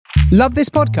Love this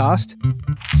podcast?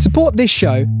 Support this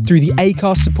show through the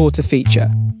Acast supporter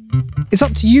feature. It's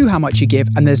up to you how much you give,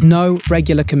 and there's no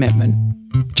regular commitment.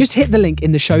 Just hit the link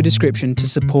in the show description to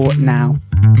support now.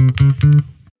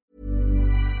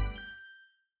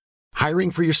 Hiring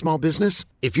for your small business?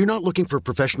 If you're not looking for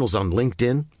professionals on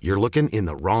LinkedIn, you're looking in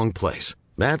the wrong place.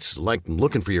 That's like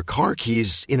looking for your car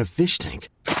keys in a fish tank.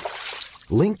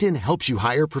 LinkedIn helps you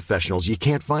hire professionals you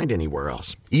can't find anywhere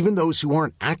else, even those who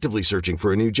aren't actively searching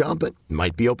for a new job but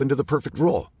might be open to the perfect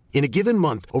role. In a given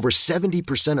month, over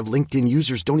 70% of LinkedIn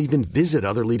users don't even visit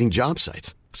other leading job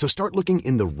sites. So start looking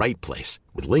in the right place.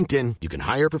 With LinkedIn, you can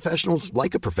hire professionals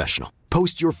like a professional.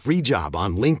 Post your free job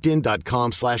on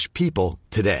linkedin.com/people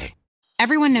today.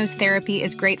 Everyone knows therapy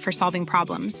is great for solving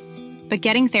problems, but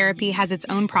getting therapy has its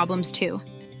own problems too,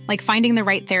 like finding the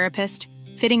right therapist,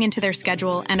 fitting into their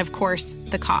schedule, and of course,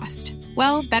 the cost.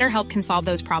 Well, BetterHelp can solve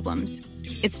those problems.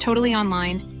 It's totally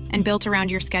online and built around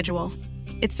your schedule.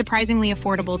 It's surprisingly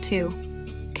affordable too.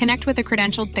 Connect with a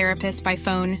credentialed therapist by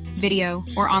phone, video,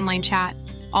 or online chat,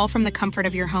 all from the comfort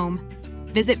of your home.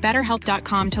 Visit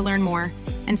BetterHelp.com to learn more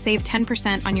and save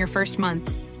 10% on your first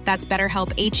month. That's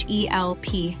BetterHelp,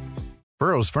 H-E-L-P.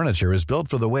 Burrow's furniture is built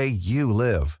for the way you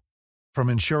live. From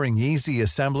ensuring easy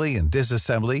assembly and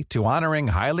disassembly to honoring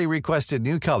highly requested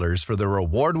new colors for their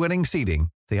award-winning seating,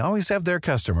 they always have their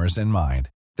customers in mind.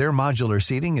 Their modular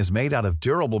seating is made out of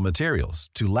durable materials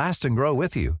to last and grow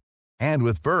with you. And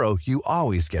with Burrow, you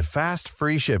always get fast,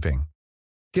 free shipping.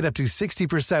 Get up to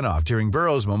 60% off during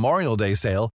Burrow's Memorial Day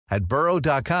sale at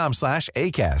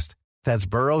burrow.com/ACAST. That's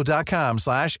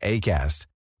burrow.com/ACAST.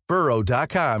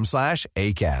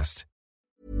 burrow.com/ACAST.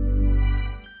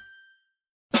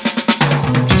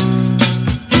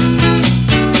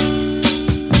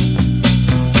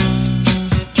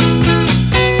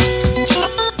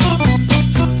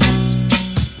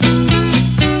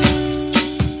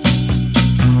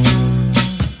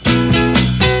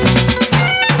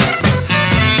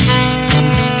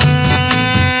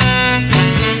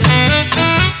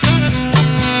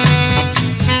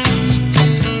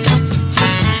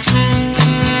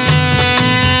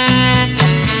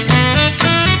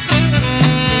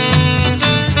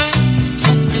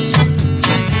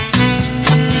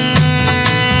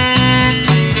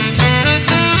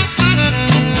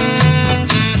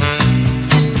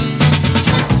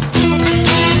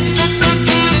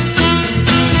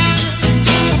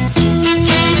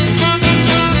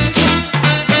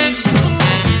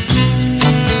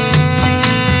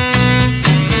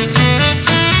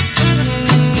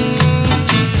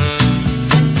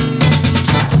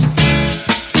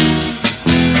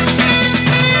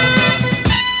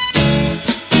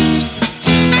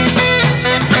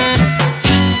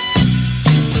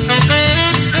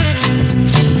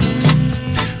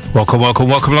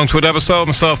 Welcome along to another episode.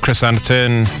 Myself, Chris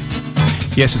Anderton.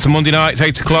 Yes, it's a Monday night, it's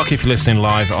 8 o'clock if you're listening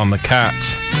live on the Cat.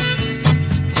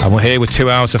 And we're here with 2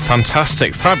 hours of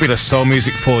fantastic, fabulous soul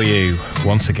music for you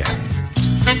once again.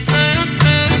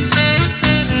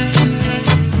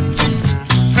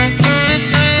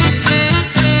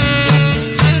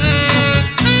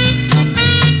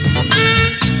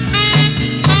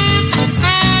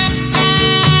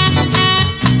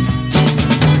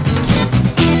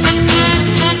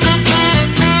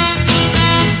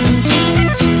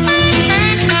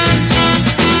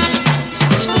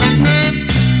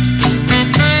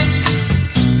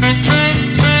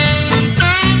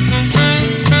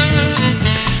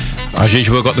 As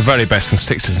usual, we've got the very best in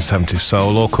 60s and 70s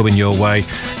soul, all coming your way.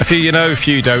 A few you know, a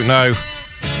few you don't know.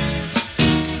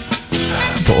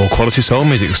 But all quality soul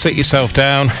music. Sit yourself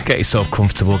down, get yourself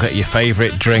comfortable, get your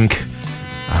favourite drink,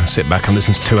 and sit back and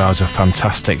listen to 2 hours of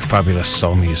fantastic, fabulous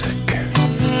soul music.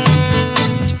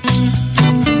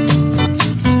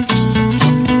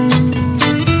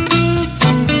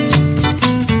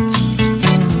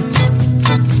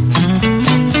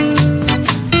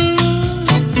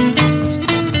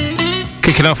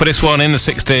 Kicking off with this one in the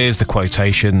 60s, the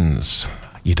Quotations.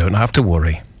 You don't have to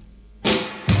worry.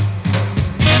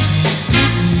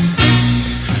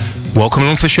 Welcome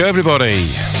along to the show, everybody.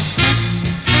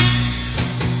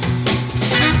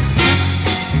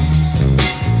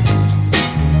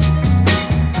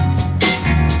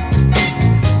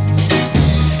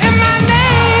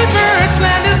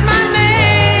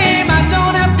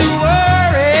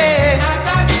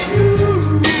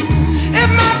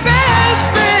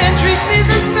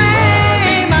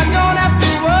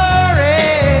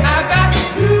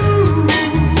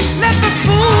 Let the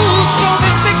fools throw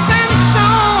their sticks and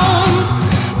stones.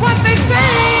 What they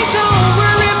say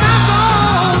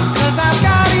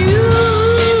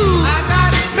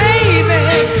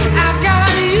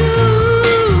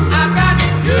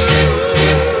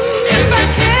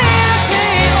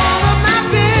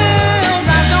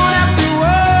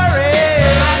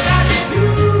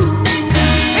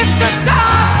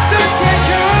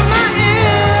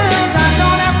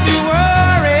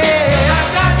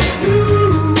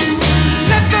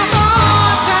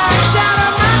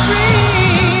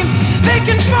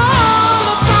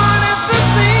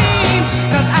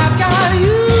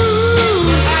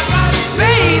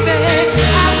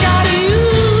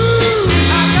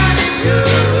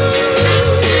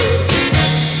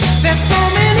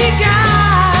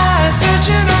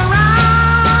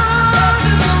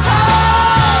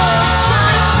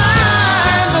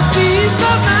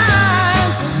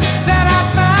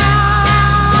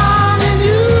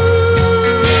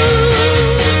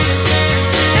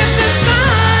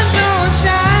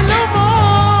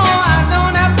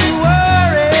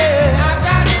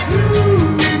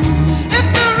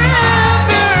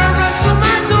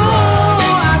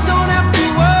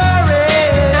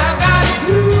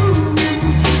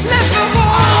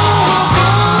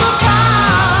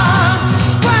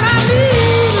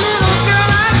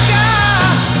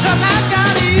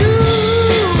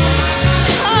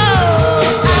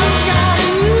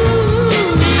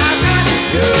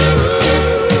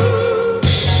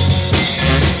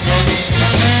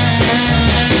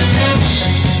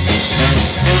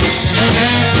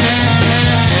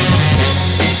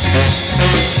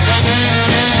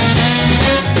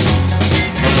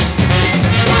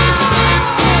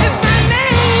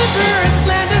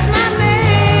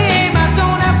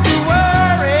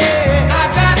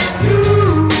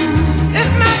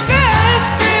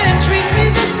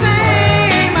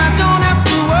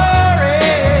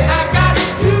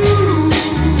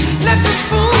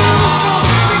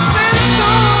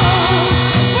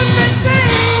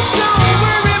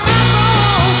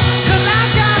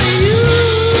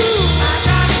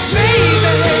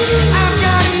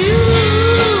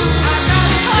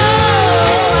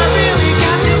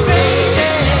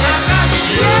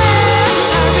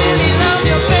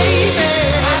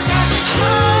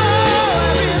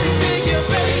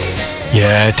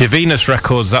Divinus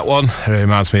Records, that one. It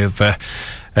reminds me of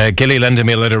Gilly lending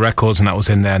me a load of records, and that was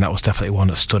in there, and that was definitely one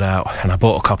that stood out. And I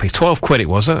bought a copy. 12 quid it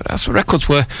was. That's what records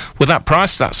were that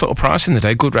price, that sort of price in the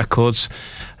day. Good records.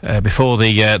 Before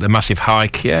the massive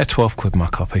hike, 12 quid my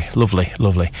copy. Lovely.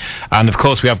 And of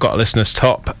course we have got a listener's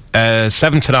top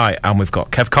 7 tonight, and we've got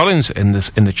Kev Collins in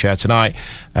the chair tonight,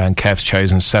 and Kev's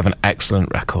chosen 7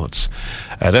 excellent records.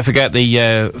 Don't forget the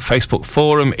Facebook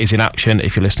forum is in action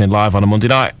if you're listening live on a Monday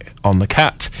night on the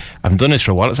Cat. I haven't done this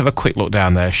for a while. Let's have a quick look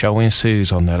down there. Shall we? And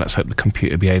Sue's on there. Let's hope the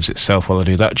computer behaves itself while I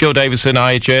do that. Jill Davidson,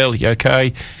 hiya Jill, you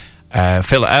okay?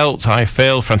 Phil Elt, hi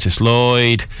Phil, Francis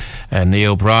Lloyd,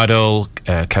 Neil Bridle,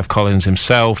 Kev Collins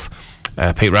himself,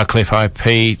 Pete Radcliffe, hi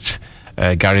Pete,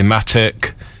 Gary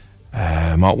Mattock,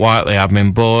 Mark Whiteley,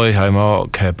 Admin Boy, hi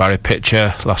Mark, Barry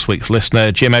Pitcher, last week's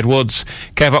listener, Jim Edwards,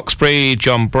 Kev Oxbury,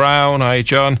 John Brown, hi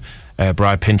John,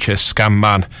 Brian Pincher, Scam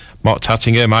Man, Mark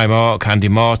Tattingham, hi Mark, Andy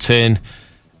Martin,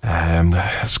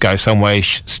 Sky Sunway,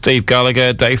 Steve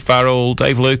Gallagher, Dave Farrell,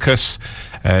 Dave Lucas,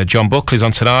 John Buckley's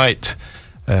on tonight,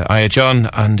 hiya John,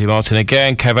 Andy Martin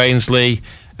again, Kev Ainsley,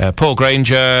 Paul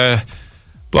Granger,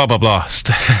 blah blah blah,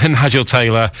 Nigel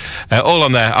Taylor, all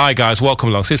on there. Hi guys, welcome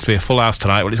along. Seems to be a full house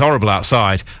tonight. Well, it's horrible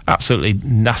outside, absolutely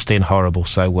nasty and horrible,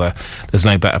 so there's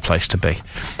no better place to be.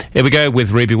 Here we go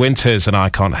with Ruby Winters and I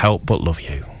Can't Help But Love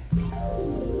You.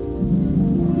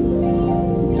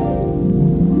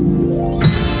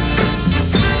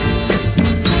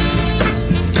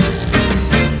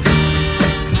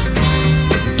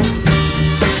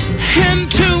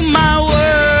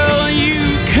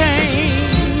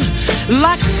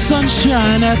 Like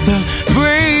sunshine at the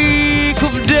break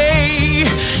of day,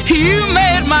 you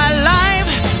made my life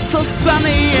so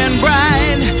sunny and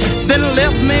bright, then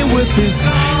left me with this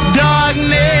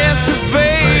darkness to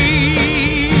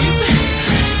face.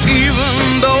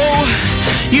 Even though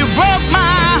you broke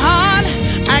my heart,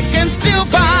 I can still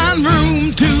find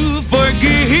room to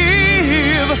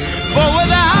forgive, for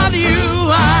without you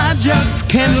I just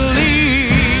can't live.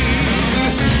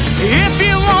 If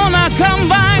you wanna come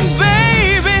back,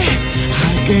 baby,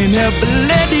 I can't help but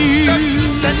let you,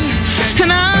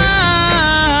 and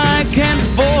I can't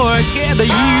forget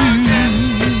you.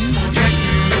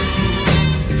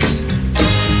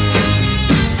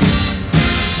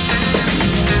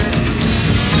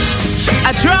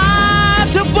 I tried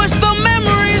to push the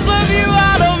memories of you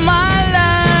out of my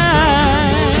life,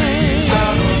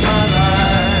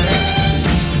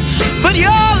 but your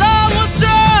love was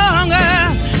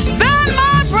stronger than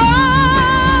my pride.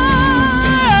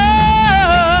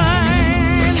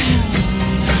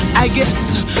 I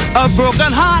guess a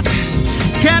broken heart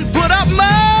can't put up much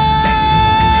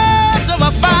of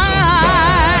a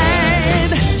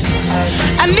fight.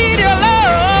 I need your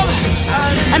love,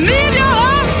 I need your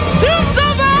love to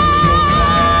survive.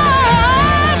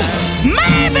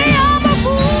 Maybe I'm a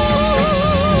fool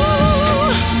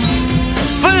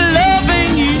for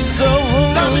loving you so.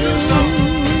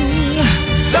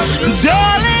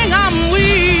 Darling, I'm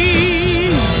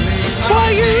weak for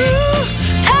you,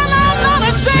 and I'm not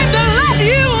ashamed to let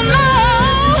you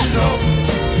know.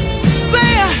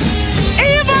 Say,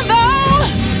 even though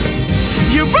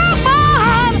you broke my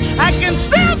heart, I can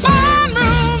still find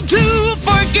room to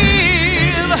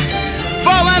forgive,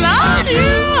 for without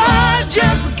you I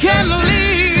just can't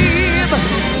live.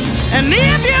 And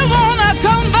if you wanna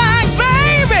come back,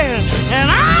 baby, and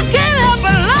I can't help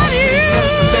but love you,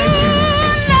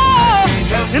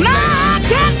 and I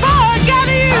can't forget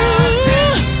you.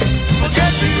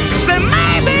 Say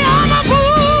maybe I'm a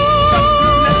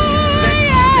fool,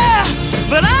 yeah,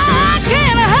 but I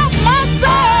can't help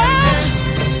myself.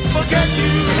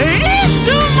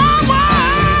 Into my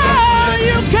world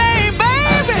you came,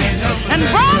 baby, and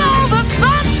brought all the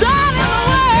sunshine in the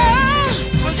world,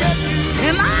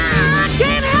 and I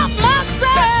can't help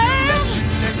myself.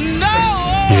 No.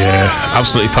 Yeah,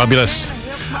 absolutely fabulous.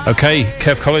 Okay,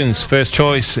 Kev Collins' first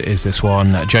choice is this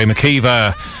one, Joe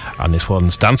McKeever, and this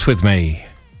one's Dance With Me.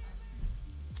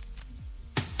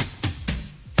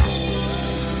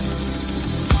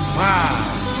 Wow.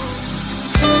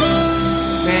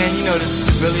 Man, you know this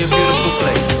is really a beautiful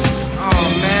place. Oh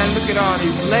man, look at all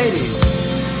these ladies.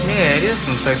 Yeah, it is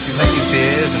some sexy ladies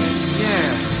here, isn't it? Yeah.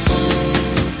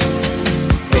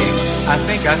 Hey, I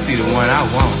think I see the one I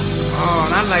want. Oh,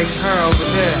 and I like her over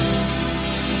there.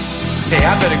 Hey,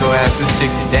 I better go ask this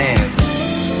chick to dance.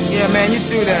 Yeah, man, you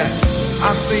do that.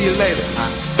 I'll see you later.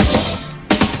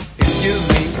 Excuse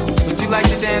me, would you like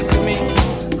to dance with me?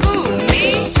 Who,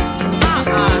 me?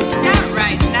 Not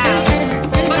right now.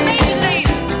 But maybe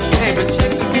later. Hey, but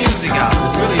check this music out.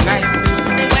 It's really nice.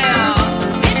 Well,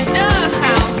 it does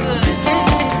sound good.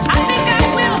 I think I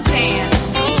will dance.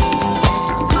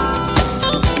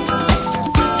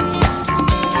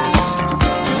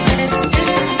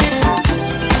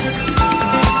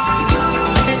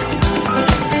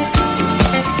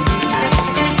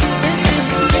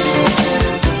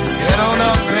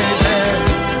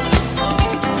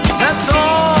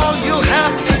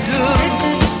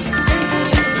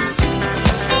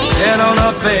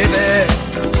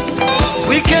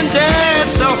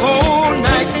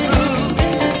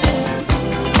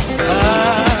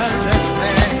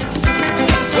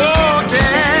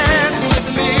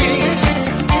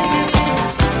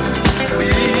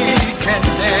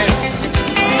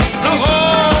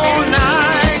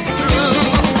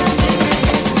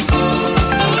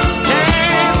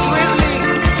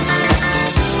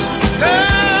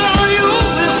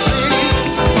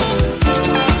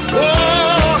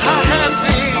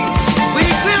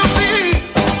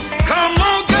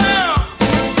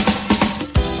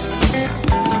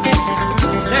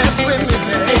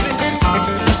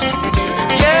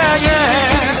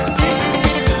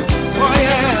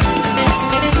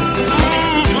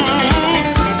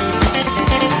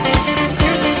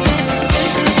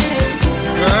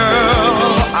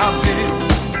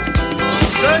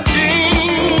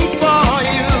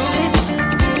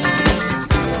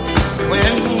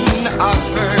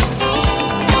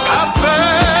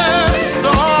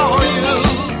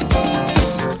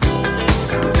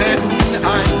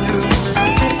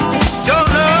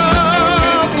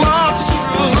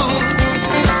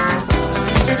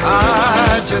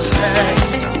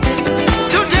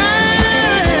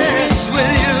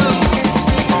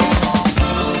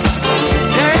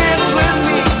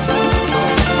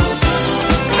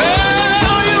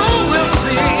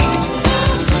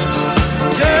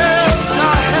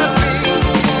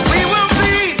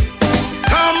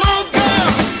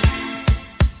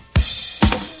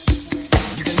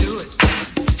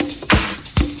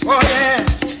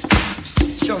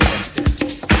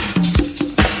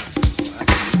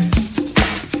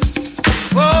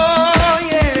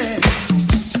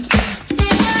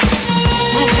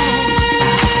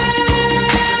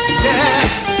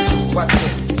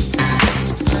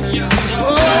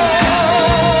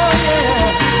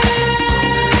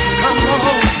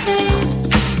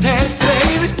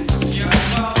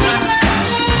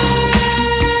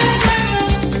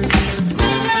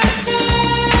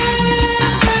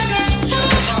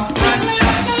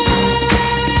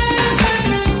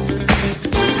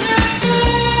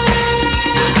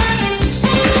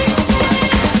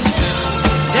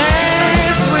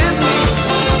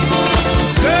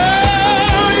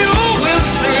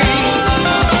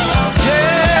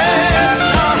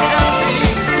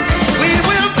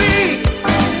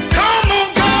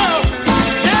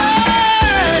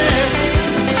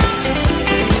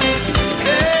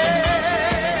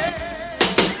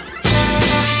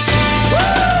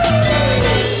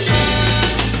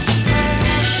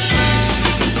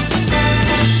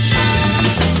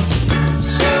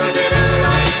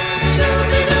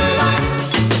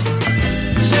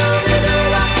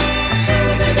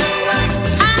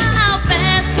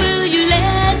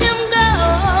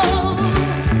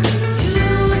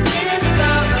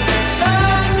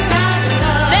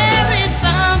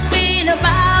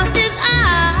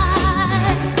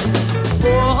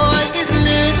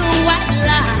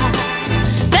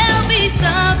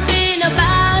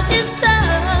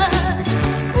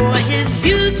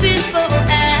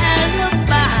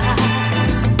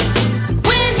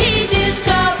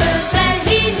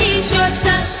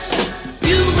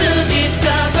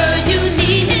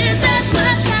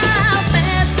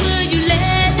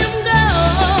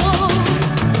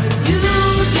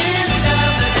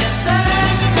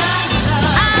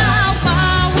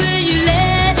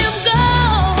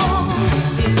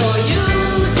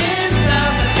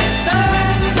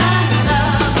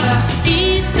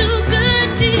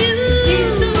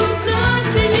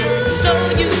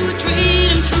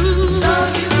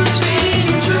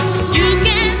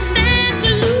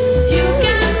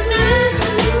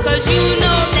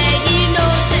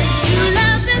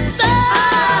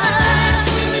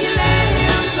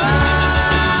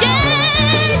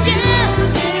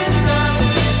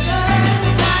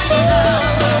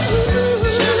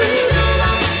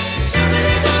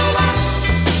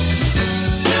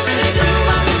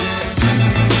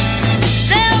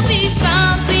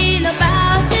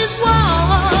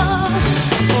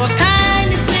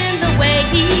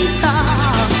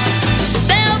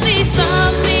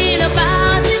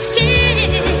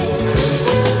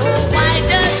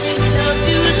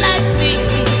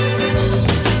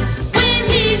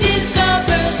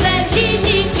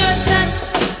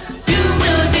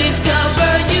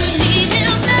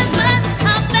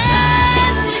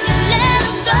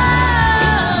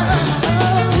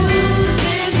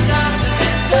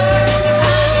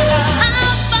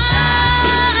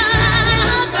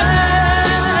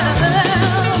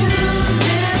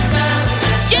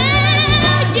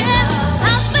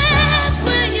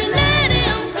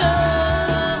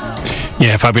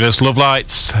 Yeah, fabulous. Love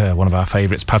Lights, one of our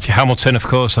favourites. Patty Hamilton, of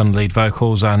course, on lead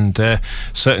vocals, and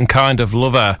Certain Kind of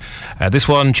Lover. This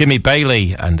one, Jimmy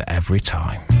Bailey, and Every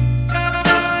Time.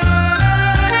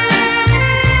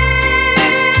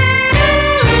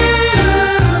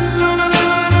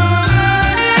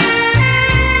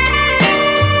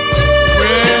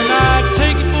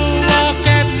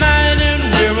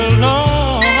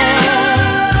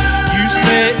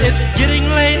 It's getting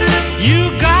late,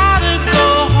 you gotta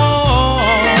go home.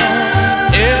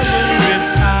 Every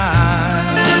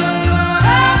time,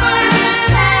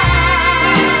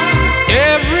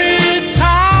 every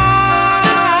time,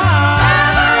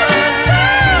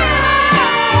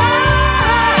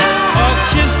 a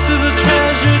kiss is a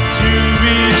treasure to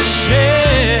be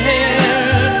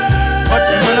shared. But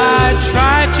when I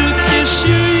try to kiss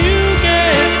you, you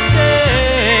get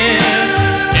scared.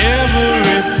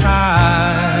 Every time.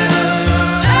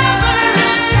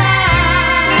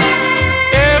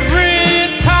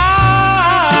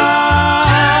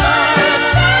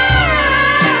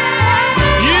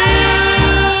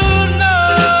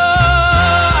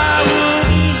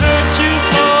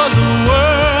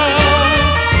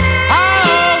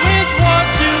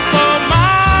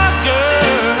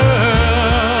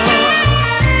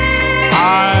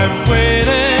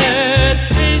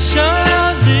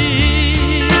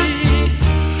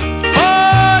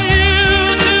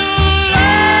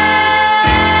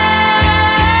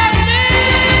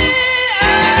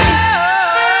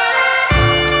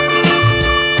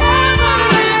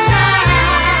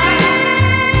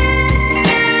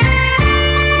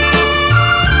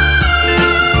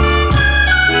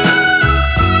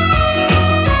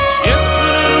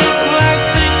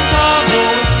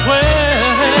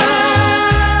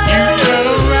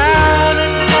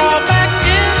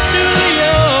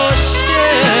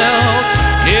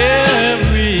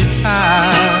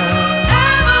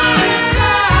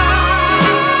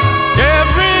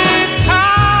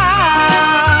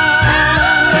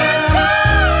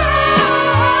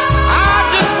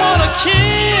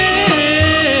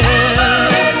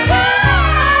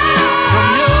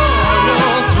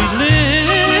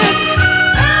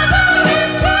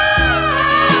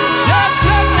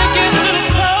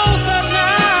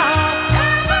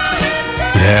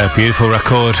 Beautiful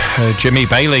record, Jimmy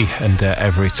Bailey and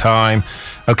Every Time.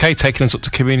 Okay, taking us up to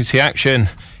community action.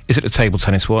 Is it a table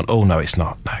tennis one? Oh, no, it's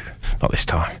not. No, not this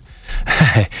time.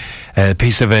 A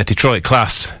piece of Detroit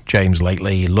class, James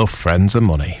Lately, Love, Friends and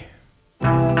Money.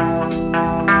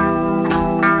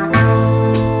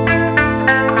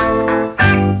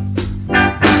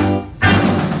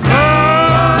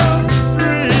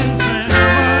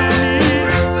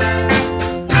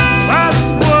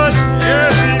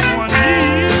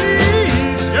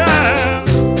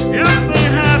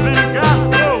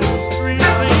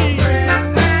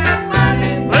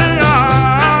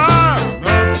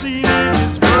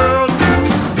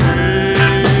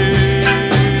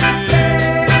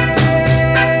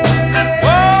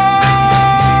 Whoa!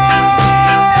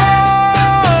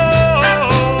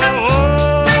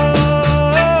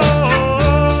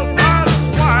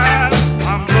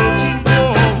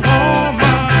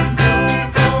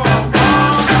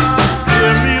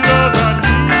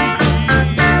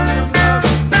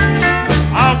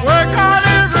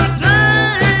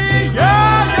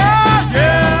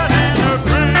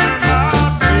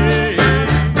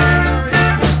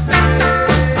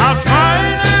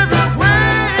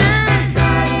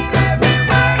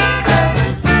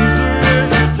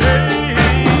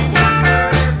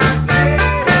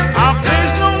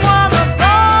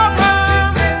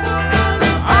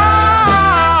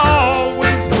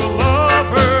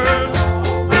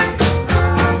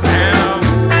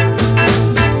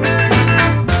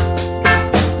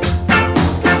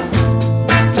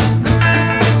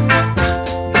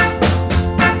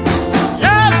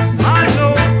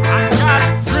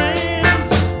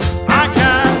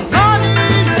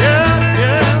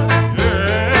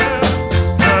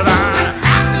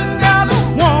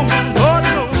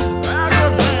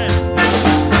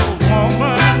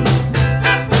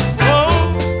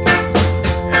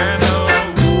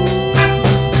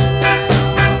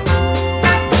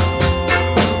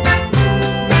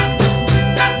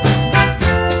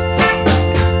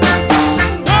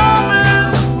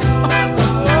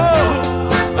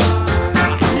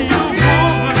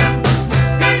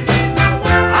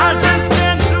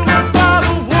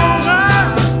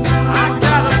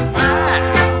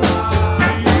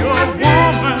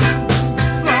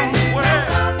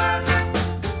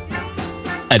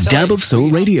 A Dab of Soul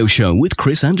radio show with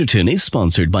Chris Anderton is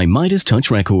sponsored by Midas Touch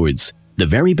Records. The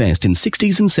very best in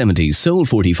 60s and 70s soul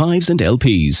 45s and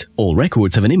LPs. All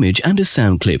records have an image and a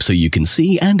sound clip so you can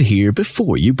see and hear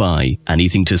before you buy.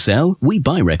 Anything to sell? We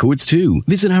buy records too.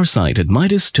 Visit our site at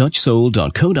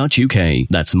midastouchsoul.co.uk.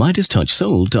 That's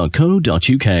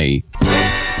midastouchsoul.co.uk.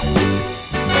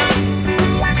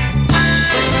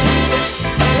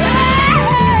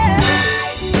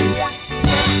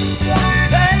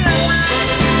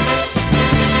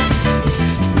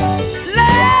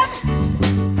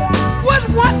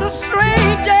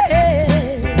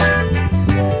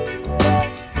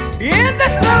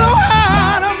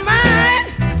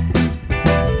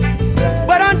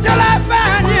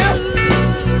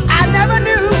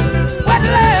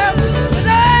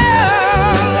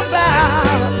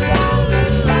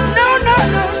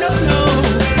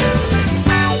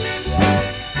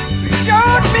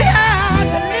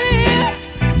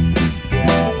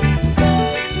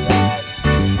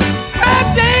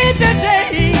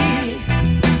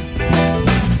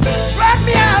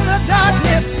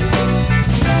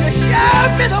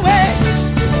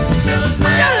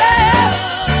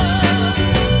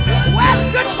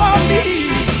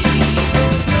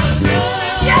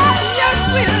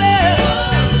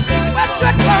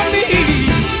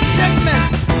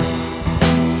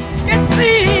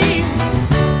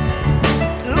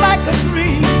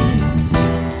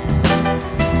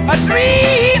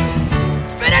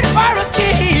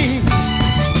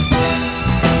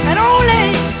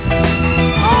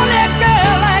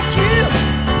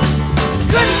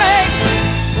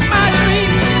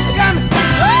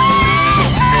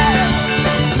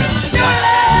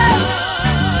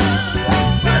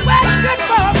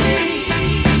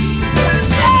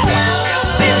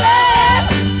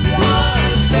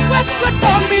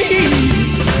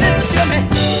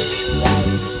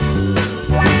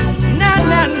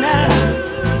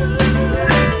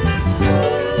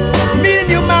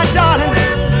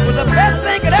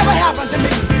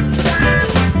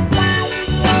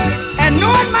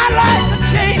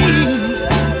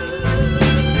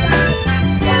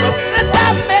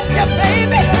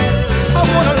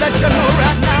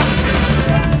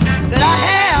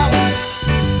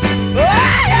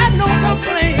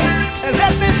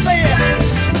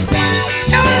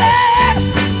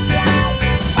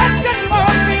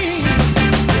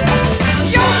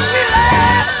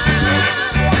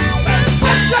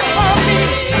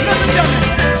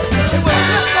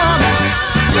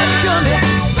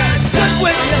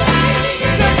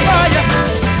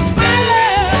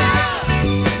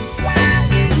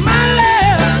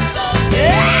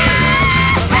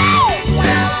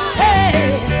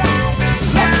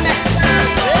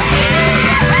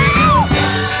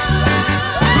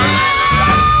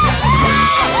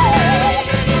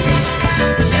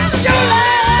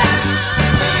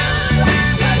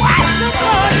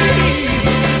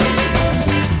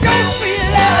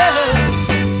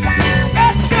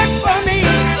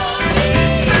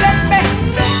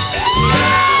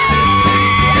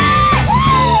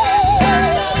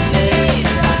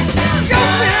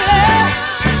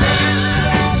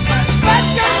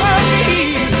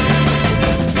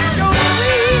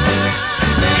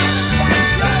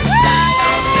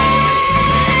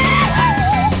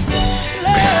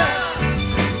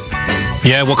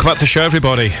 Yeah, welcome back to the show,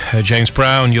 everybody. James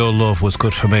Brown, Your Love Was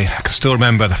Good For Me. I can still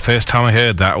remember the first time I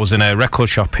heard that. I was in a record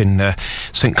shop in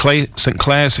St.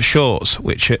 Clair's Shores,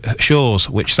 which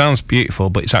sounds beautiful,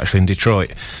 but it's actually in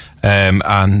Detroit. And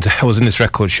I was in this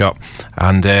record shop,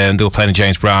 and they were playing a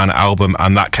James Brown album,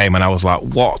 and that came, and I was like,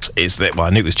 "What is this?" Well,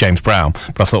 I knew it was James Brown,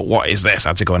 but I thought, "What is this?" I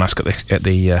had to go and ask at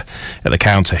the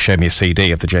counter. Show me a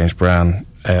CD of the James Brown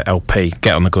LP.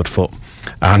 Get on the good foot,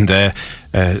 and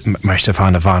managed to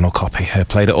find a vinyl copy.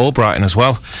 Played at Albrighton as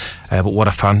well. But what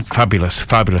a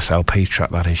fabulous LP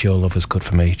track that is. Your Love Is Good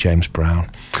For Me, James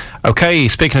Brown. Okay,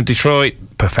 speaking of Detroit,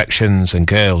 Perfections and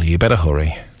Girl, You Better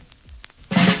Hurry.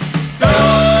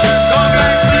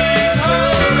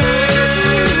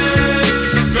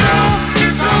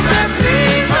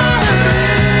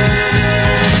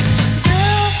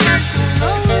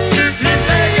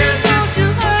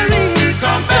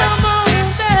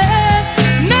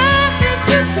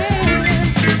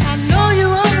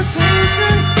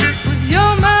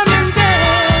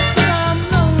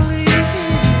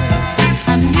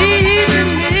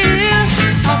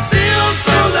 I feel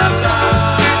so left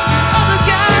out.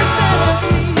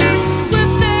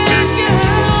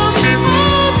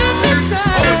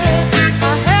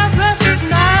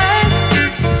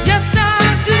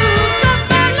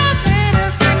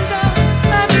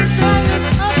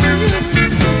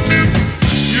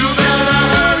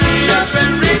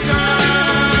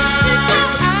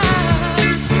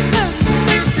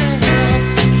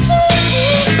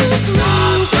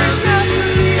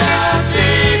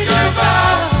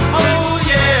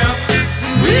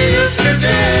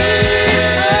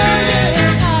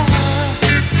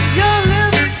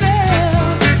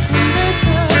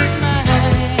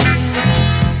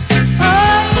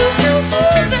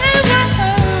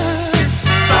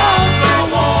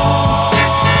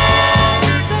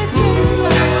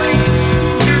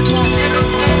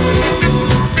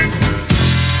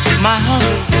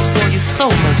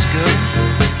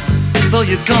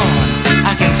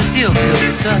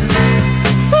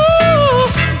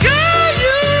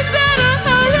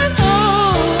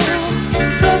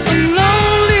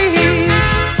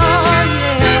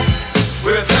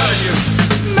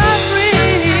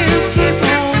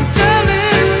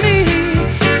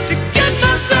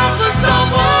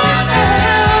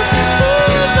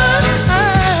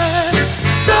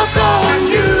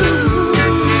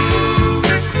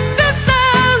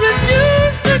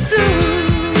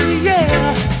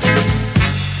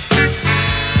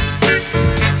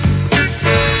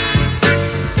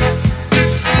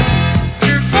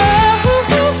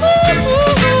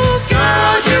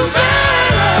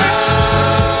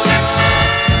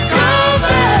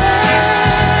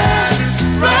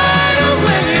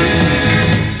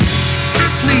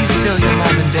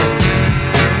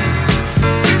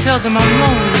 them I'm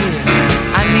lonely here.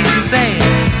 I need you bad.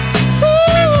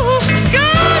 Ooh,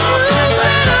 girl, you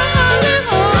better hurry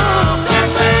home.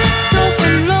 'Cause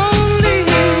I'm lonely.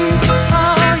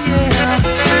 Oh, yeah.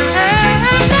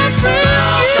 And my friends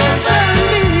keep telling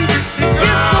me to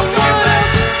get someone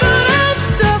else, but I'm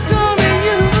stuck on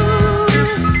you.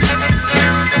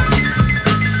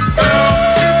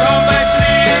 Come back,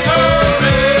 please,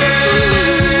 hurry.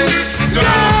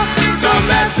 Come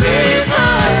back, please,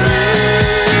 hurry.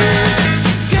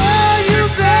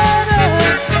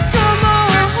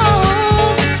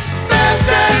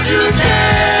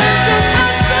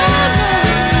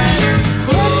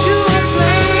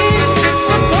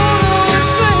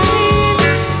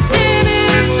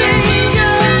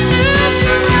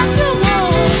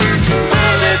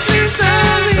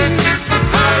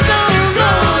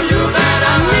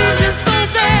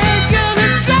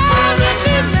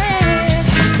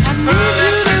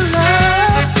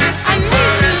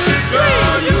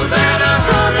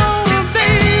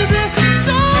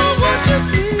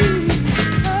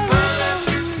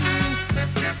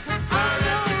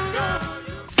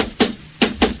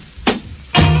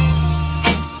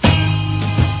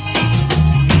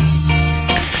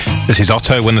 This is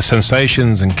Otto When the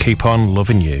Sensations and Keep On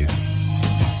Loving You.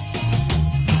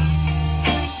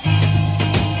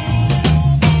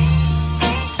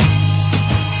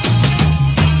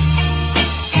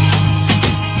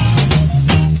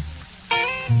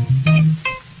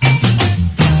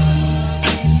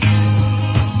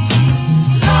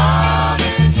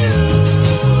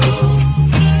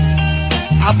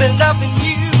 I've been loving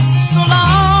you so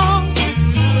long.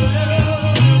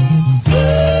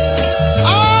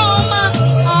 Oh, my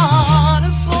heart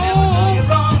and soul. You're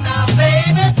wrong now,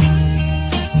 baby.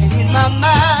 And in my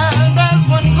mind, there's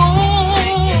one goal.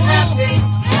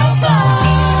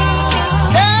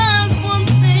 There's one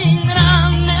thing that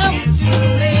I'll never do.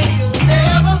 You've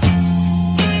never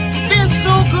been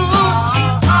so good.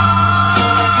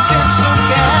 You've been so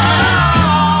bad.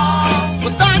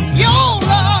 Without your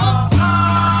love,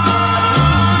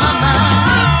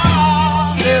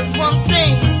 there's one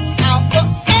thing I'll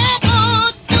forever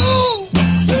do.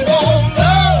 Oh,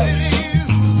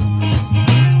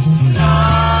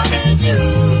 loving you.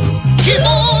 Keep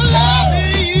on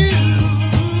loving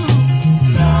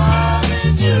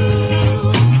you.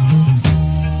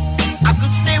 I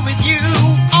could stay with you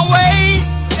always,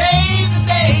 days,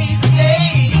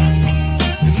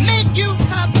 make you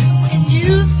happy when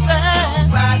you say,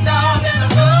 right, darling, I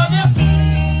love you.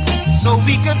 So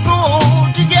we could grow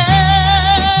together.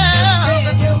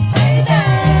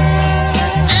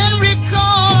 And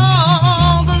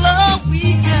recall the love we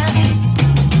had.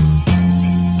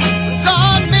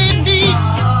 God made me,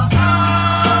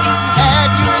 had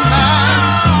you in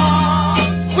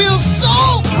mind. We're so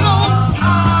close,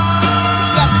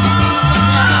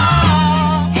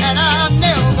 and I'll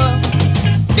never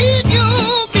leave you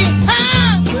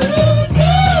behind.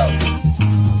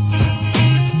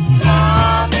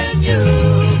 Loving you.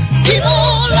 Keep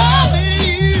on loving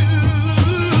you.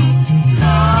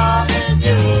 Loving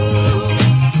you.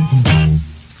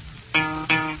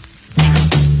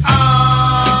 I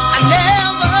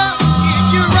never give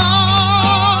you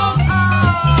wrong.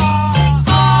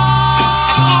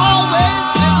 Always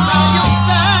been by your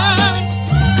side.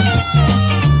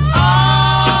 I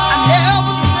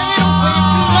never stay away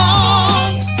too long.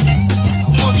 I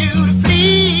want you to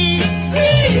please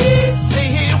stay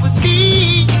here with me,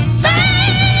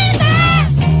 baby.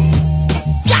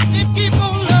 Got to keep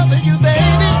on loving you,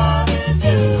 baby.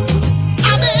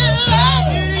 I've been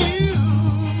loving you.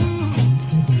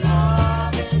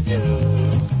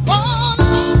 Oh,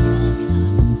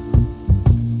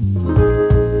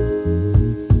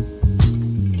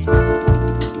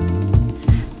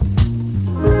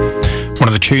 One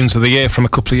of the tunes of the year from a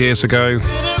couple of years ago.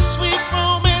 bittersweet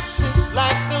romances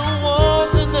like the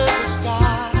wars under the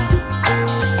sky.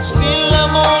 Still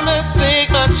I'm on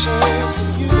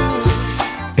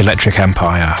Electric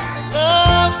Empire.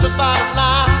 Love's the bottom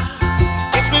line.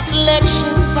 It's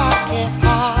reflections I can't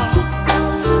hide.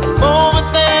 The moment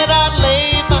that I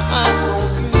lay my eyes on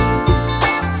you,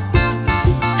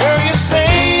 girl, you say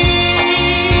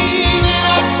that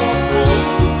I'm so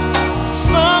praise.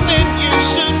 Something you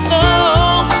should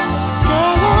know,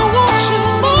 girl, I want you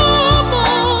more.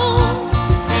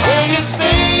 Girl, you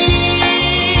say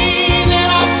that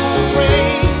I'm so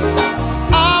praise.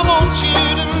 I want you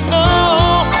to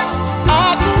know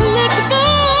I can let you go.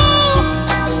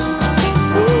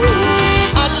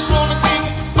 I just wanna give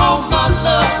you all my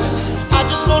love. I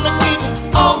just wanna give you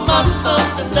all my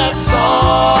something, that's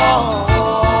all.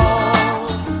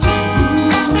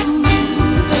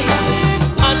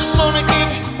 I just wanna give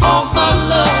you all my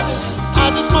love. I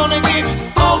just wanna give you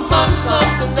all my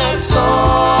something, that's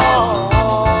all.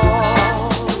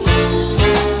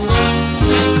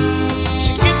 Did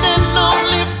you get that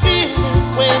lonely feeling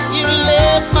when you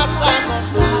left my side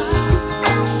last night?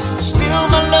 Still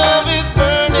my love is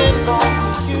burning on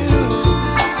for you.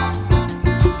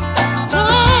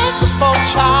 Like a small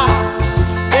child,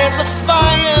 there's a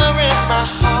fire in my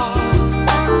heart.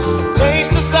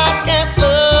 Taste the outcast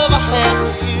love I have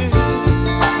for you.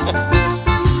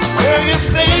 Girl, you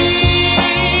say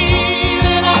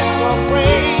that I'm so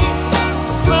crazy.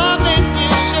 Something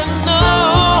you should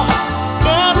know.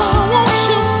 Girl, I want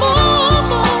you more.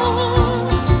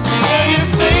 Girl, you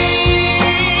say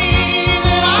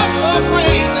that I'm so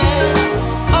crazy.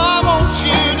 I want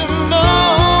you to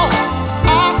know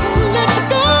I can let you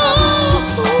go.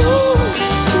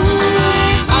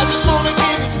 I just wanna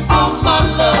give you all my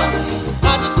love. I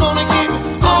just wanna give you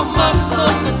all my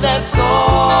something, that's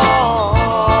all.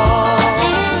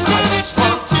 I just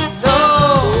want to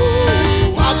know.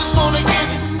 I just wanna give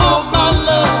you all my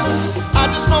love. I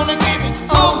just wanna give you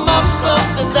all my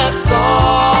something, that's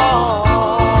all.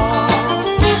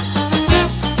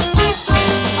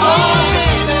 Oh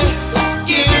baby,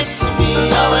 give it to me.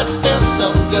 Oh, it feels so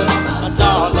good, my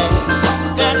darling.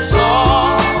 That's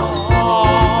all.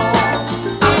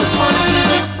 I just wanna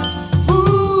give it.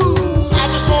 Ooh, I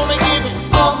just wanna give it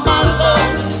all my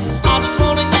love. I just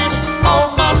wanna give it all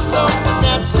my something,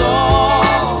 that's all.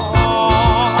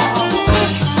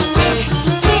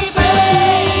 Baby,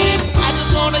 I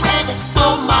just wanna give it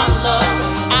all my love.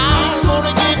 I just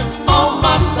wanna give it all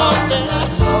my something,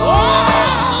 that's all.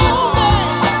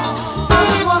 I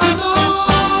just wanna know.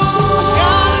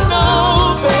 Gotta know,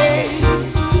 babe.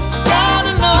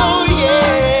 Gotta know,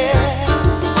 yeah.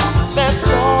 That's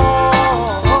all.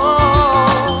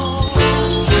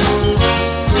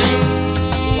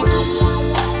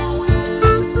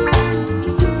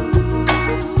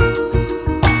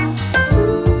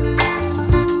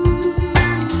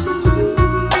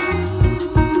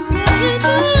 You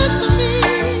did to me.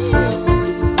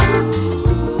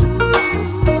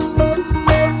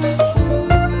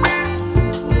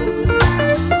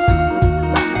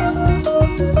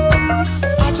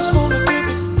 I just wanna give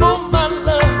you all my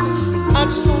love. I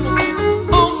just wanna give you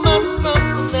all my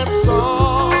something, that's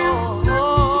all.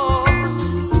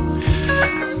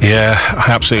 Yeah,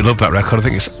 I absolutely love that record. I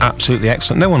think it's absolutely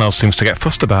excellent. No one else seems to get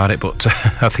fussed about it, but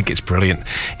I think it's brilliant.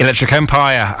 Electric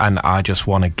Empire, and I Just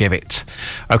Want to Give It.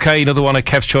 Okay, another one of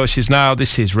Kev's choices now.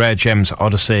 This is Rare Gems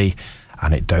Odyssey,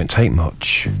 and It Don't Take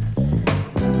Much.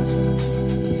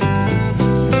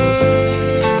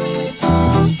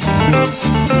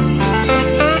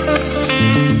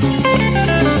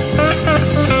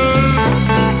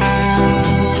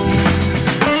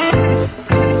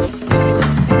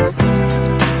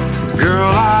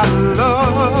 Girl, I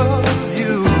love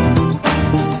you,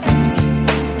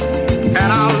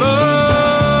 and I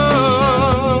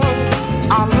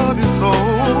love you so.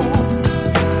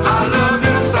 I love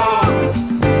you so.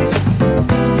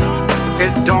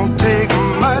 It don't take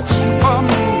much for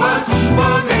me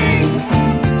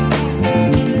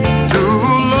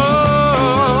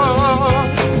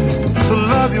to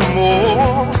love you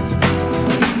more.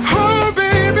 Oh,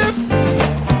 baby.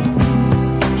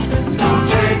 Don't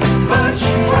take much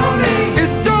from me.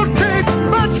 It don't take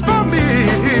much from me.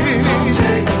 Don't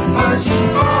take much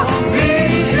from me.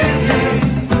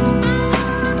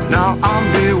 Now I'm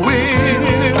bewildered,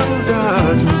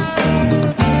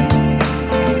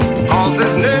 'cause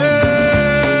it's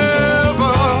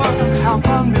never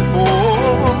happened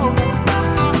before.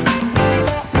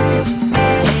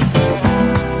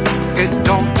 It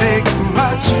don't take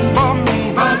much from me.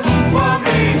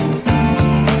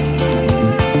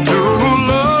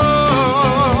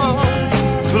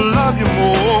 To love you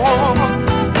more.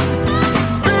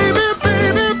 Baby,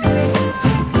 baby,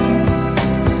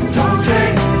 don't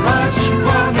take much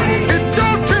from me.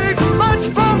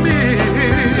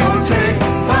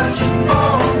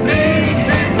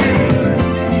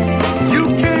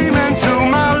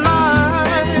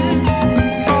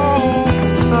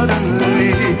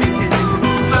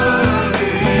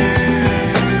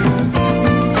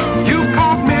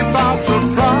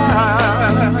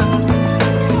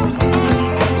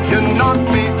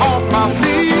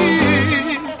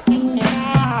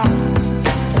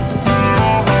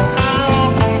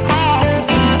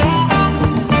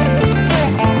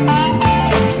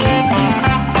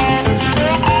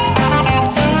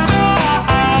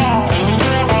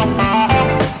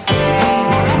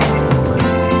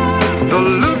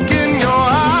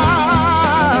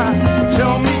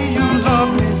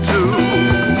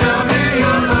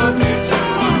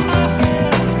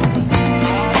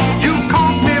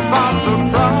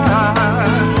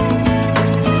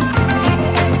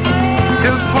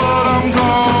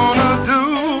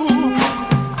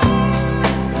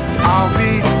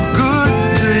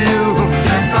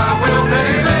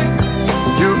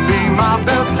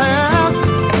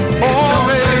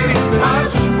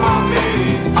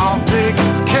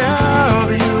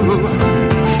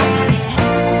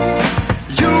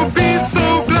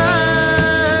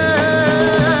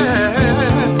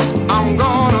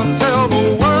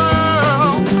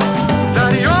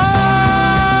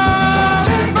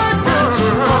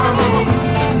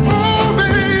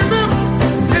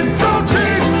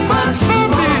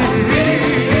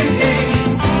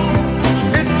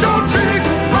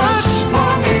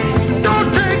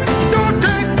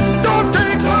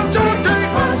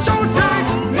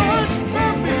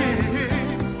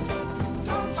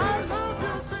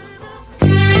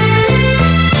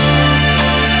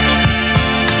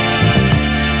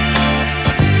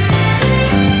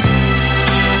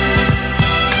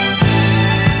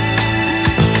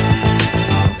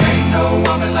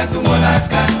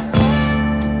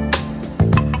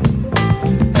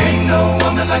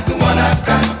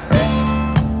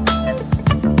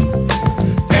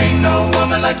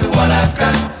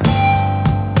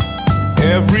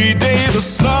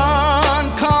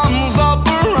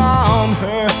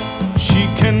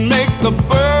 the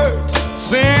birds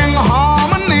sing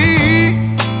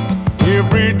harmony.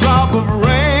 Every drop of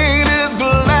rain is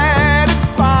glad it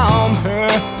found her.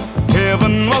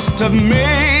 Heaven must have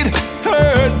made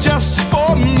her just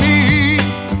for me.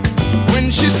 When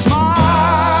she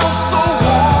smiles so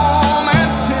warm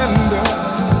and tender,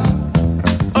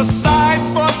 a sight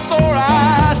for sore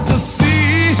eyes to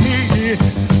see.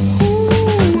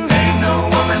 Ain't no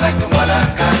woman like the one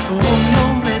I've got. Oh no,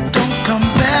 it don't come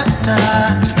better.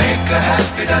 To make her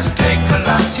happy doesn't take a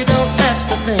lot. She don't ask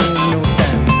for things, no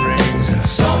diamond rings.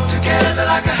 Sewn together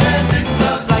like a hand in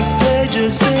glove, like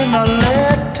pages in a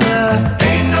letter.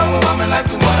 Ain't no woman like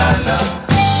the one I love.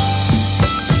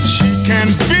 She can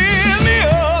fill me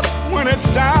up when it's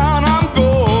down I'm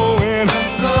going.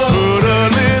 Put a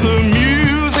little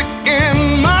music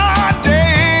in my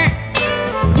day.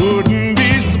 Wouldn't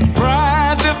be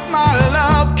surprised if my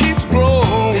love keeps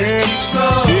growing.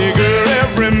 Bigger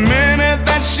every minute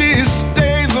that she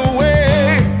stays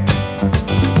away.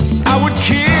 I would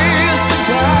kiss the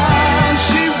ground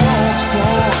she walks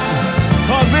on,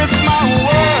 'cause it's my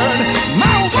word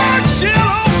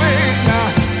she'll obey now.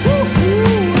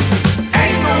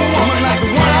 Ain't no woman like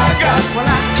the one I got. Well,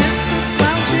 I kiss the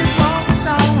ground she walks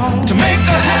on. To make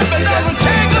her happy doesn't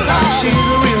take a lot. She's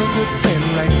a real good friend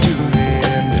right to the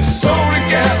end. Sew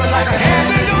together like a hand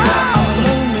in glove. I'm a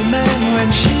lonely man when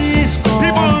she's gone.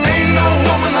 People, ain't no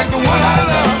woman like the one I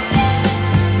love.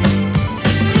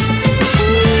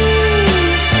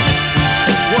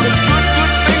 What a good,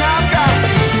 good thing I've got.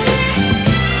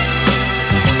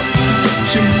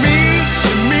 She means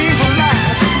a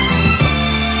lot.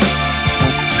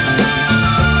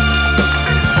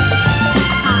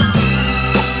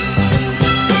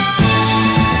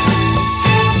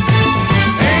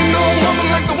 Ain't no woman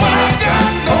like the one I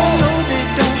got. No, they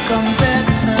don't come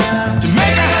better. To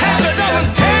make her happy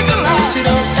doesn't take a lot. She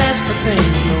don't ask for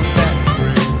things, no diamond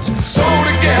rings. Sew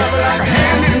together like a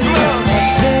hand in glove.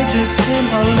 Pages in a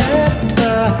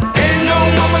letter. Ain't no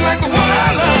woman like the one I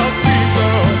love,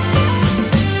 people.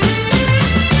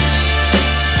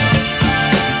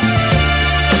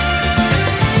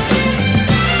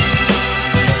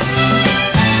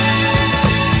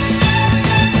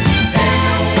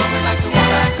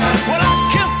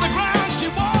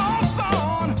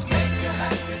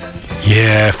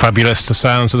 Yeah, fabulous. The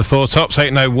sounds of the Four Tops.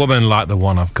 Ain't no woman like the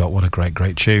one I've got. What a great,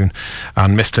 great tune.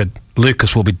 And Mr.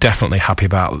 Lucas will be definitely happy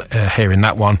about hearing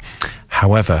that one.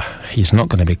 However, he's not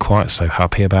going to be quite so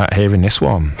happy about hearing this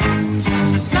one.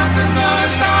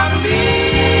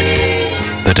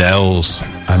 The Dells.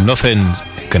 And nothing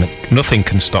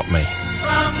can stop me.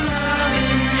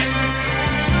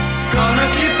 Gonna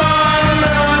keep on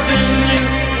loving you.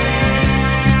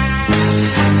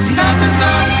 Nothing's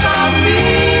gonna stop me.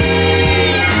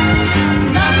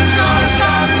 Nothing's gonna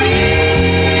stop me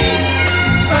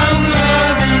from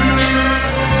loving you.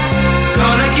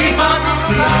 Gonna keep on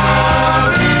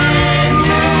loving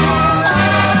you. Oh.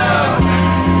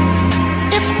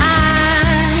 If I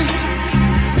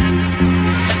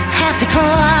have to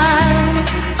climb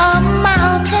a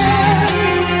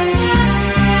mountain,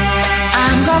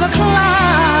 I'm gonna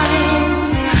climb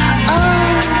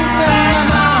over the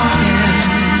mountain.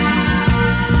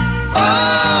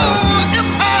 Oh, if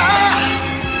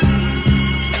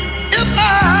I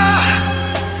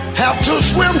have to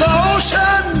swim the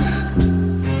ocean,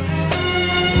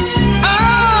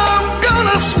 I'm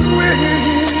gonna swim.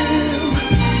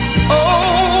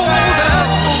 Oh, that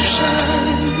ocean.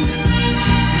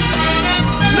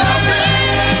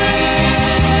 Nothing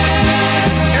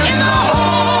in the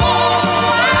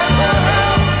whole wide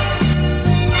world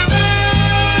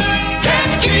can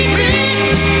keep me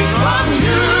from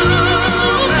you,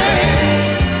 babe.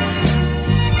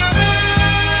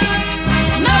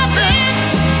 Nothing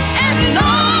and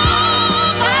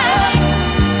nobody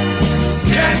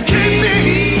can keep me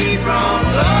from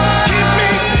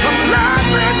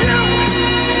loving you.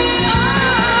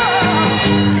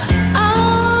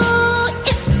 Oh,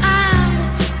 if I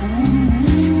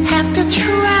have to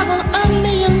travel a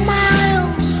million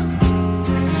miles,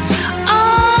 a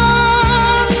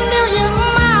million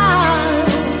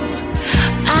miles,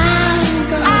 I'm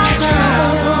gonna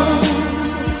travel.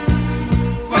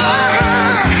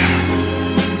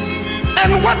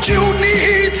 And what you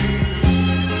need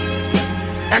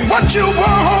and what you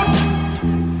want,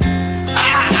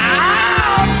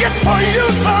 I'll get for you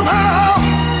somehow.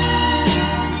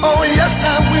 Oh, yes, I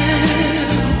will.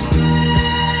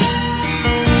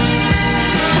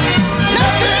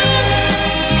 Nothing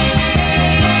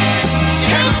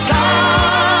can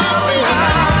stop me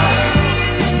now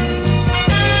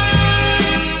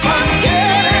from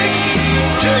getting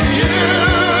to you,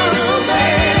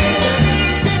 baby.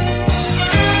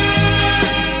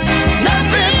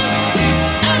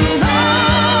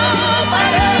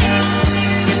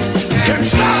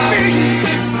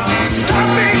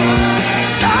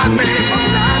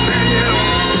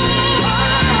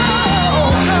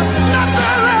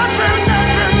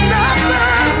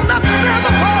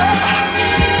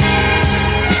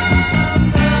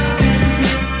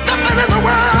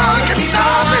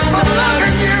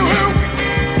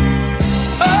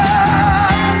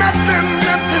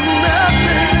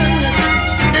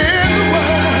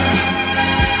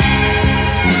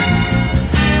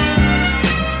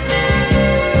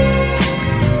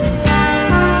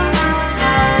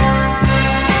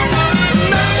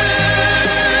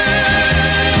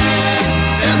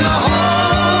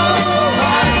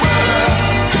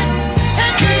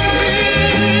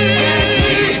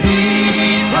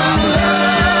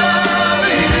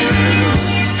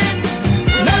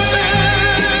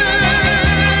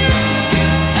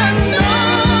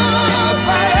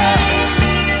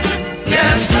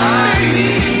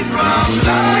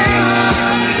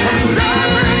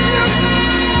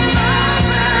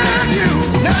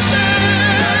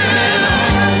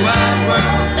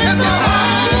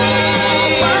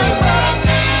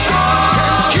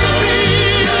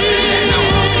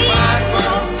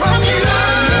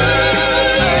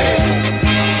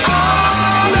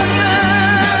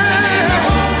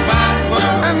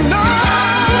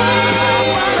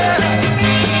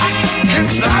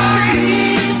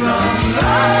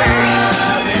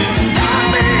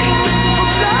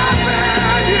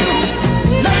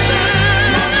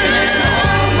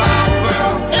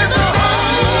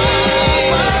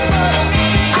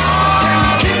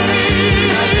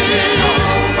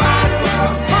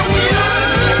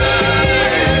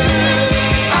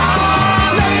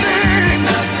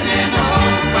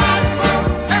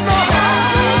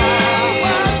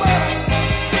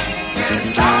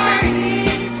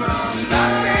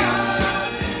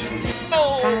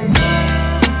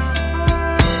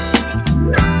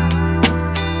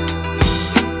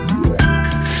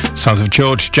 Sounds of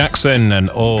George Jackson and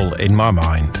All in My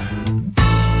Mind.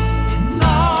 It's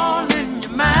all in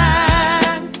your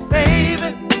mind,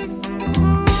 baby.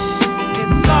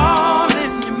 It's all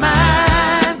in your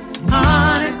mind,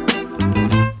 honey.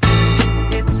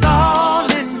 It's all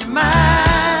in your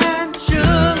mind,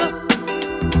 sugar.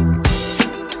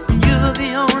 You're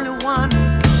the only one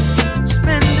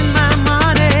spending my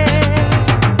money.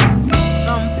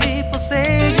 Some people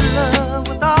say you love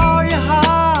with all your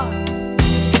heart.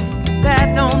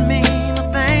 That don't mean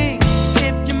a thing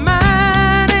if your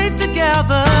mind ain't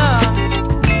together.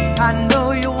 I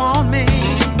know you want me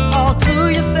all to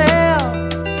yourself,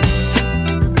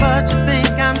 but you think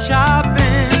I'm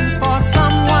shopping for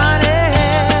someone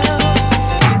else.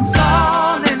 It's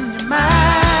all in your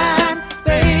mind,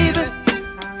 baby.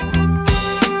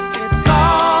 It's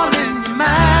all in your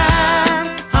mind,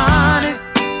 honey.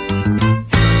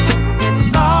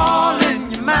 It's all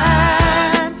in your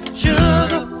mind,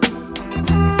 sugar.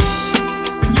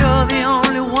 When you're the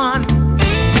only one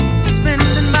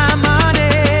spending my money.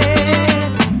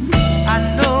 I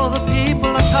know the people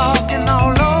are talking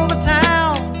all over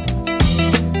town,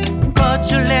 but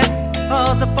you let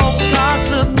other folks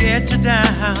gossip get you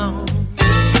down.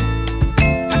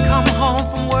 I come home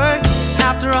from work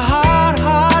after a hard,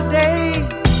 hard day,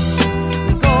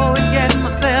 go and get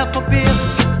myself a beer,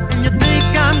 and you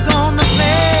think I'm gonna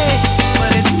play,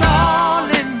 but it's all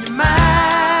in your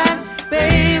mind,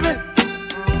 baby.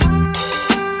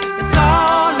 It's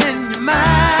all in your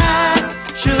mind,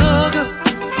 sugar.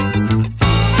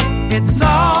 It's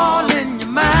all in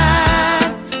your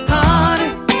mind, honey.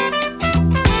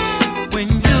 When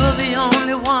you're the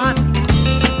only one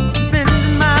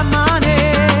spending my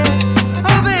money.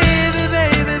 Oh, baby,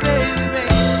 baby, baby, baby.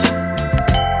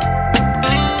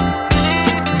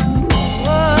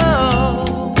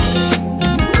 Whoa.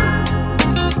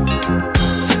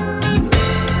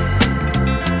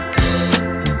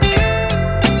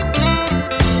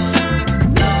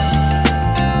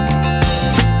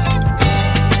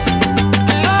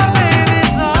 Oh, baby,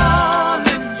 it's all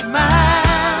in your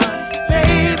mind,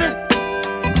 baby.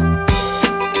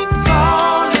 It's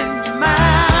all in your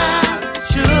mind,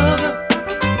 sugar.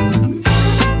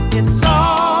 It's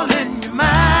all in your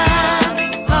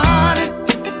mind, honey.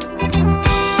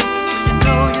 You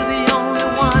know you're the only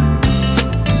one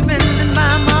spending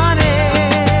my money.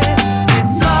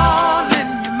 It's all in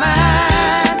your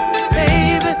mind,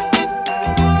 baby.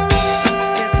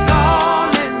 It's all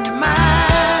in your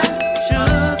mind,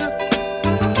 sugar.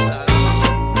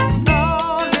 It's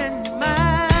all in your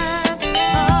mind,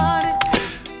 honey.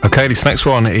 Okay, this next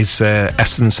one is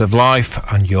Essence of Life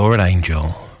and You're an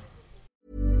Angel.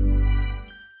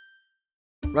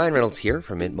 Ryan Reynolds here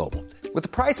from Mint Mobile. With the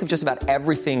price of just about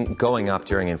everything going up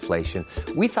during inflation,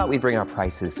 we thought we'd bring our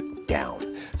prices down.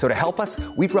 So to help us,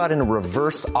 we brought in a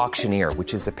reverse auctioneer,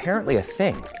 which is apparently a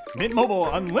thing. Mint Mobile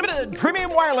Unlimited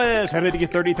Premium Wireless. How to get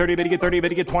 30, 30, bit to get 30, bit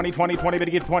to get 20, 20, 20, bit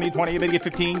to get 20, 20, bit to get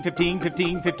 15, 15,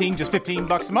 15, 15, just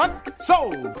 $15 a month?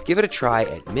 Sold! Give it a try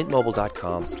at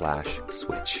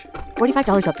mintmobile.com/switch.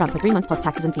 $45 up front for 3 months plus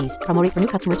taxes and fees. Promo rate for new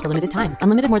customers for limited time.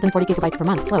 Unlimited more than 40 gigabytes per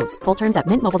month. Slows full terms at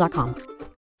mintmobile.com.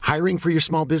 Hiring for your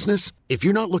small business? If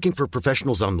you're not looking for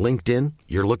professionals on LinkedIn,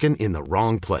 you're looking in the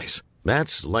wrong place.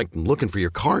 That's like looking for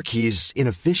your car keys in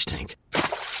a fish tank.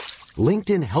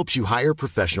 LinkedIn helps you hire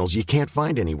professionals you can't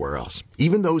find anywhere else,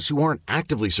 even those who aren't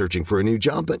actively searching for a new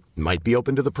job but might be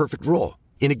open to the perfect role.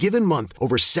 In a given month,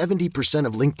 over 70%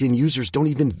 of LinkedIn users don't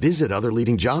even visit other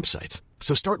leading job sites.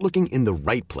 So start looking in the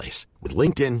right place. With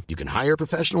LinkedIn, you can hire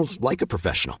professionals like a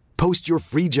professional. Post your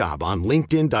free job on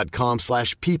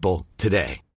linkedin.com/people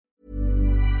today.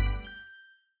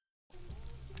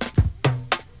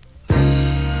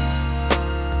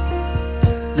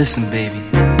 Listen, baby.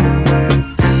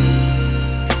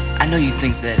 I know you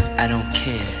think that I don't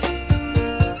care,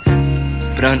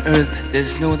 but on earth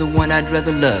there's no other one I'd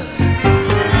rather love.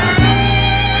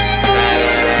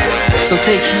 So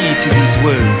take heed to these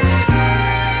words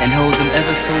and hold them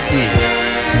ever so dear.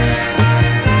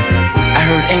 I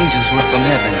heard angels were from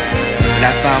heaven, but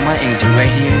I found my angel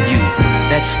right here in you.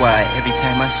 That's why every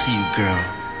time I see you, girl,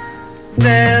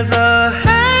 There's a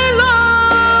halo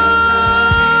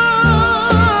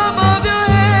above your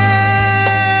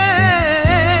head.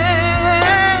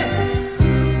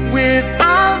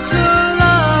 Without your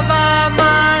love, I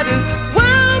might as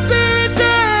well be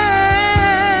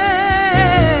dead.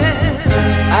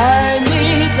 I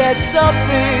need that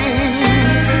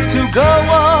something to go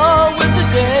on with the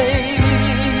day.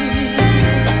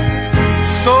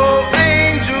 So,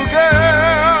 angel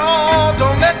girl,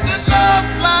 don't let your love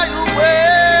fly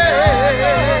away.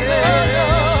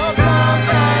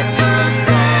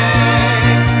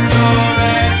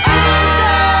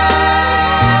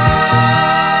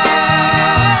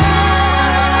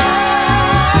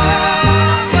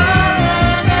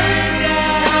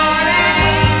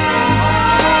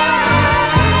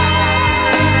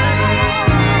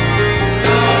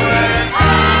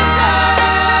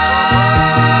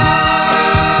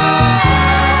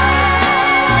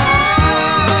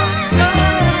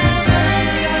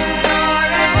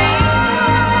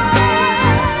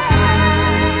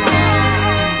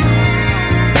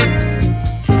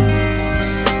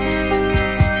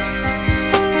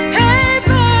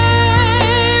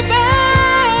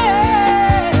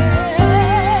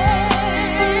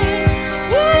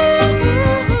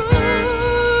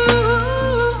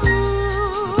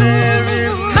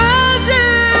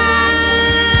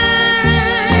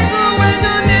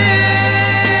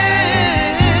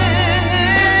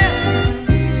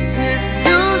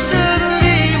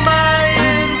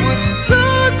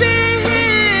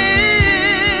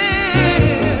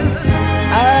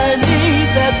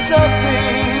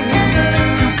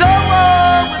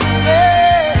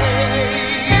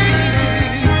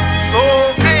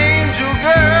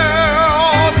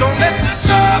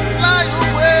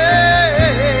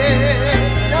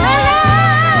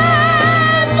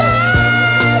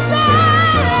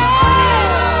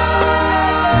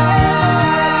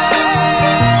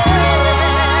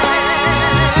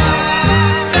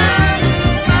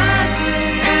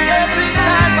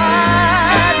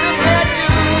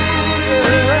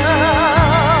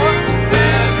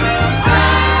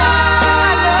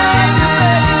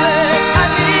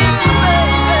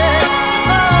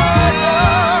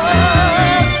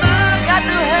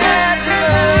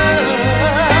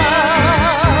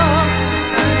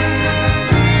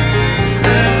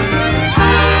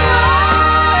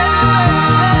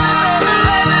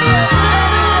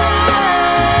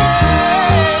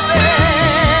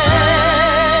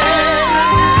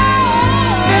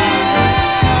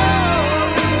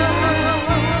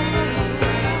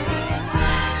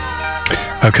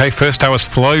 Okay, first hour's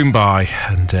flown by,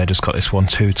 and just got this one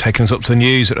too, taking us up to the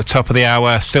news at the top of the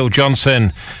hour. Still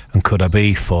Johnson, and Could I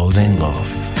Be Falling in Love?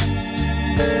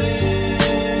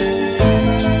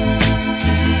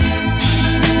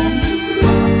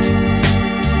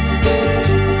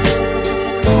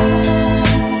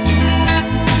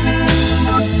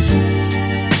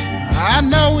 I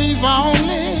know we've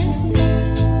only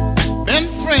been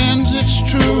friends, it's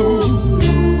true,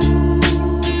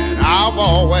 and I've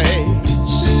always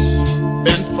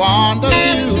been fond of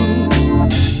you,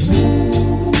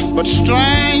 but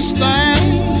strange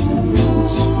things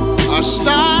are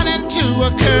starting to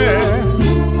occur.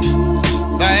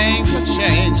 Things are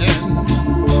changing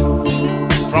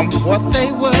from what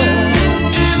they were.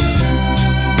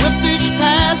 With each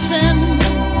passing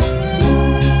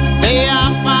day I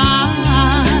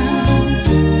find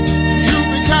you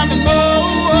becoming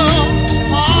more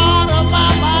part of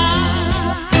my mind.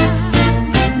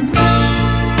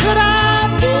 Could I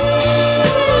be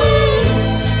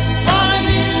falling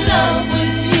in love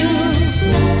with you?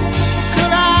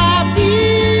 Could I be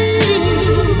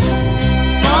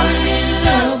falling in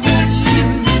love with you?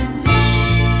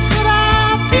 Could I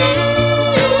be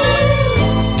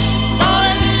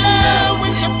falling in love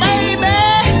with you, baby?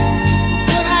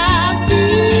 Could I be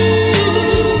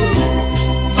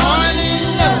falling in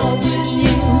love with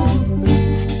you?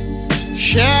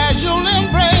 Casual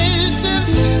embraces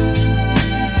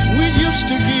we used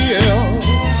to give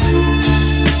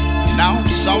now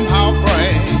somehow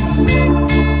bring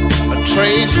a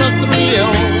trace of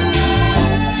thrill.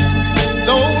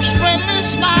 Those friendly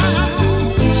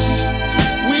smiles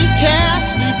we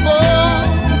cast before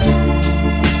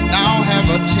now have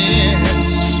a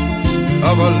tinge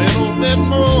of a little bit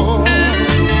more.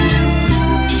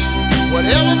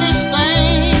 Whatever this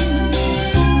thing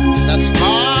that's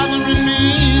bothering me,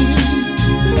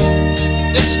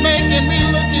 it's making me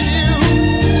look at you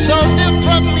so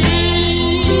differently.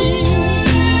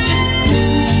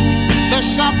 There's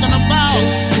something about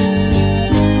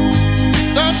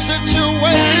the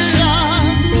situation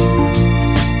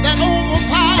that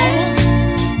overpowers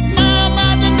my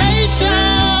imagination.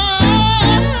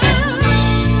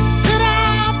 Could I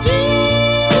be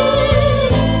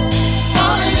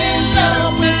falling in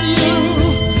love with you?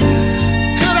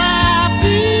 Could I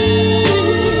be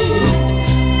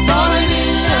falling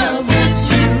in love with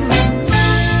you?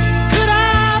 Could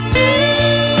I be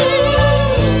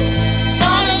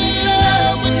falling in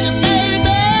love with you,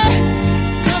 baby?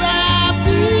 Could I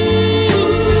be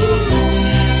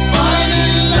falling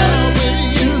in love with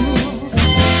you?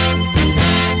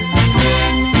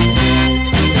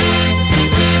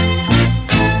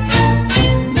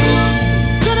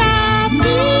 Could I be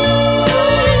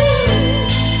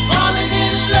falling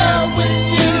in love with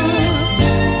you?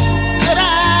 Could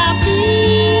I be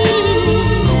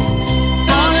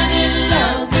falling in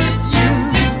love with you?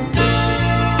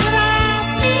 Could I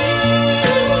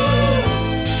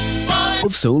be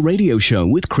Of Soul Radio Show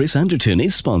with Chris Anderton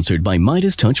is sponsored by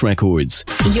Midas Touch Records.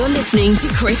 You're listening to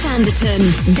Chris Anderton.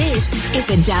 This is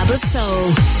A Dab of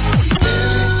Soul.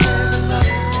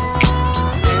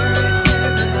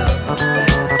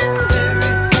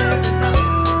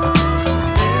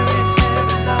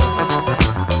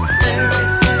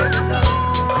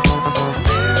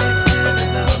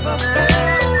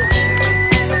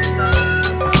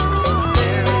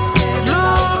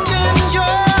 Look in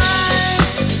your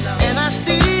eyes, and I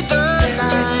see the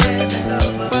lies,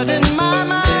 but in my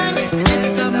mind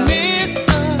it's a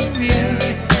mystery.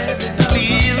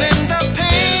 Feeling the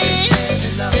pain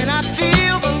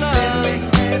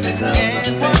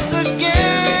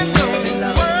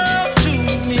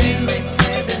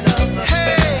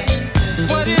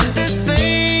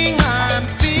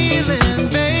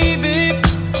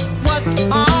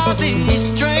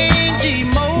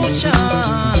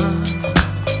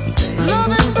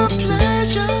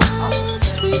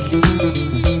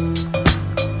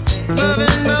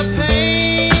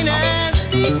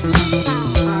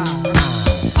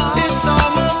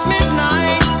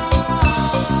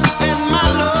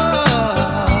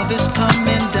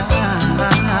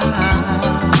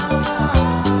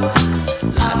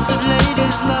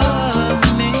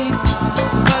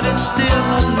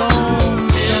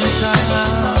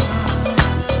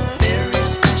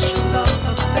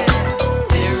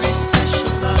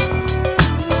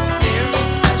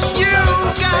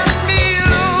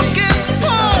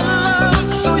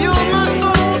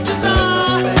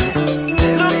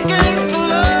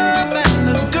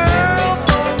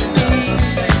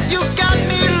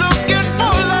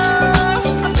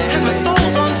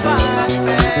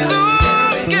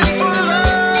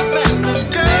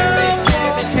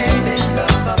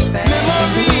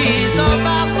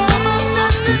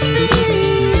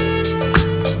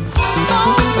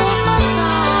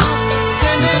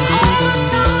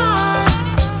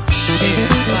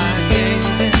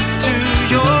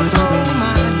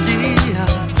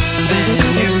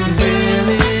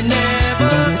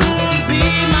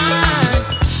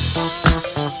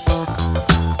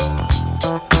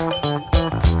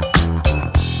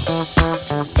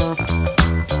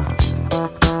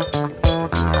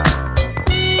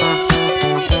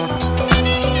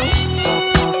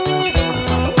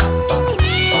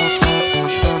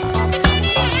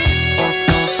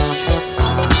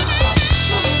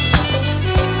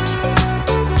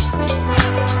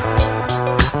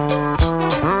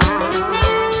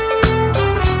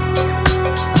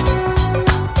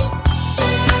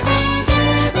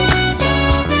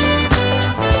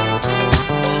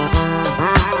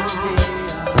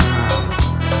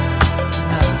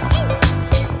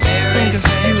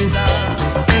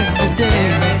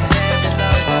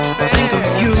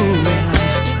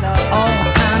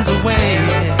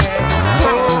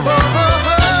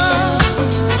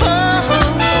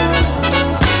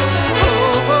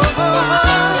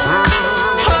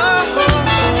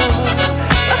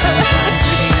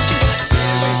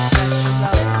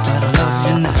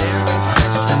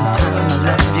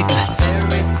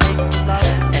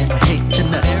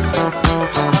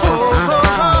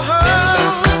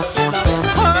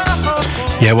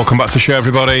Yeah, welcome back to the show,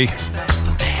 everybody.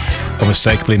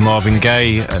 Unmistakably Marvin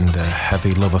Gaye and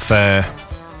Heavy Love Affair.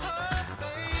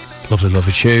 Lovely,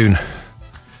 lovely tune.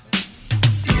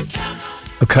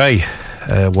 Okay,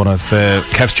 one of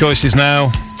Kev's choices now.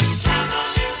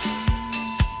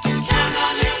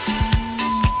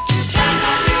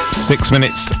 Six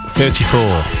minutes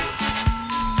 34.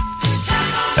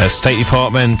 State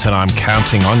Department, and I'm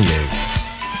counting on you.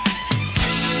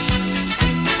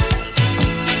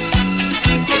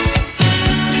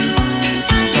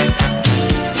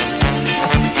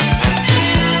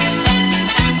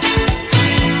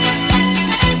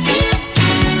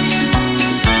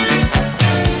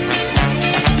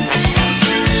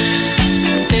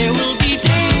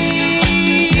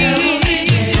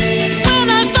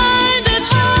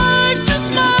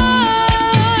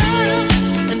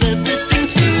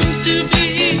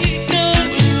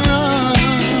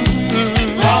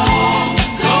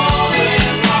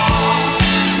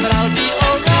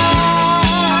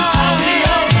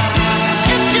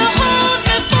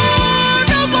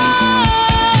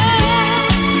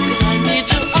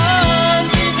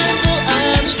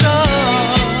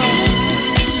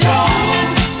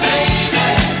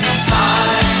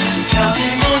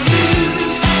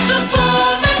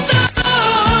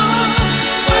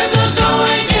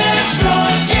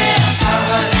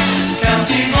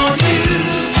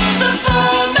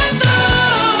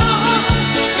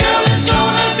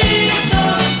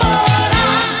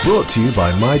 To you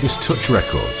by Midas Touch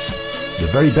Records, the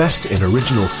very best in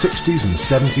original 60s and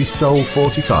 70s soul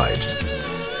 45s.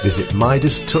 Visit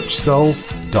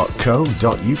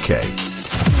midastouchsoul.co.uk.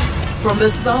 From the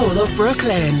soul of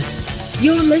Brooklyn,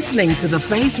 you're listening to The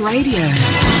Face Radio.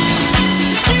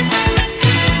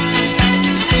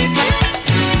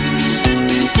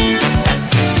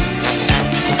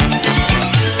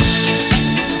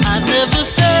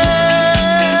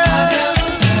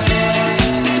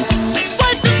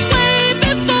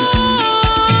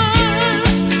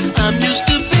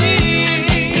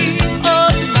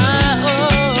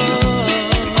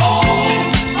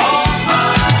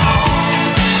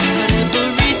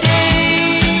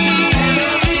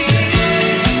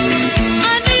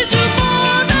 I need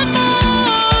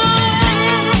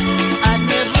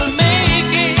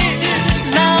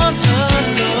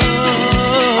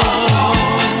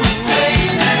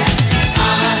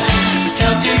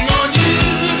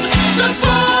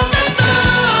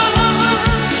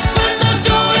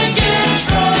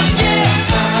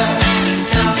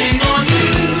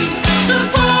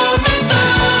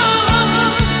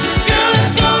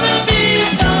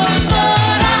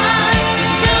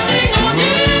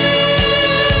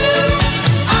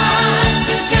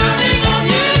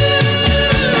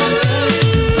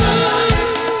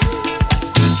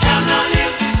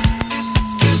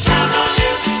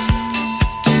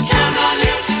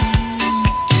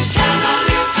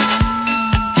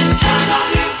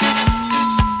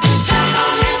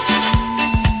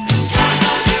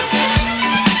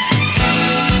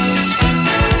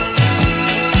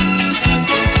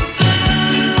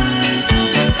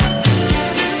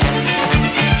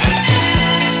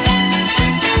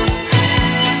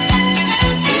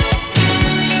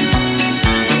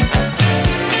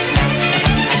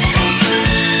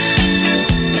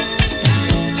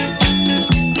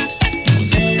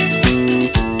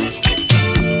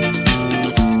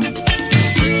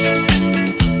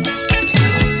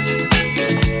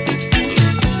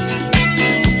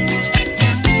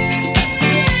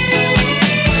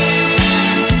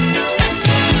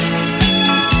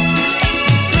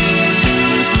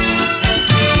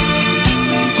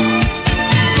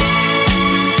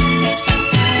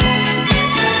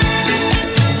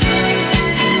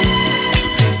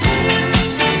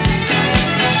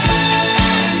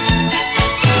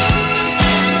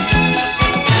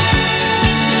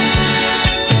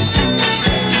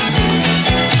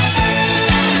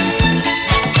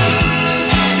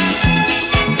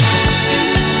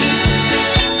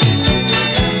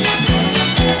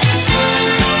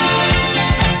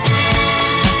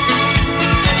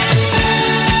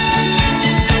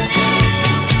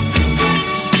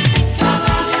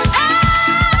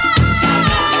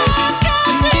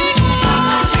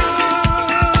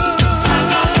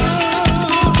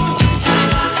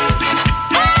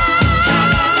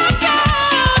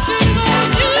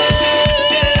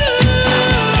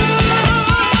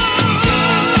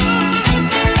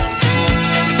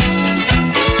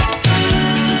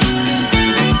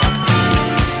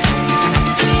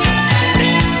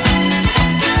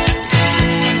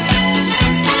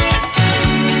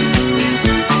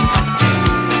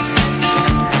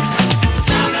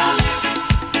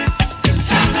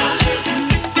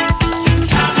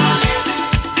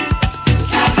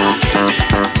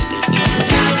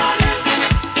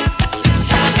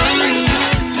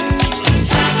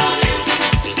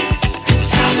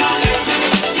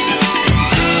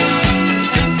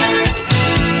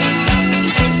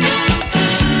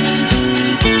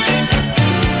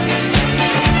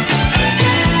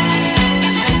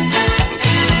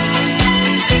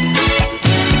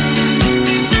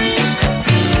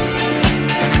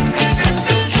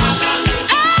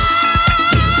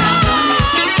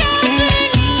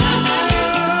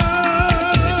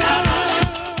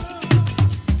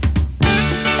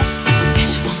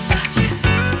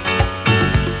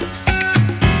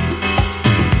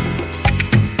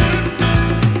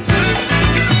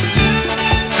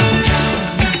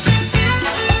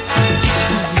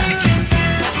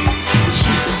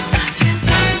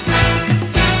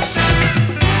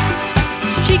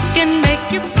can make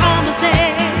you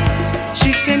promises.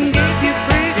 She can give you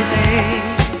pretty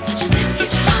things. But you never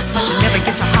get your hot boy. But you never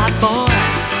get your hot boy.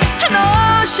 And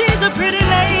oh, she's a pretty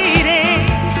lady.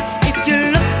 If you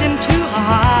looked into her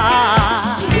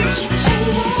heart, you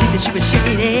see that she was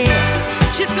shady.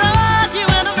 She's got you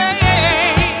in a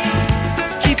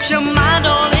maze. Keeps your mind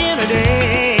all in a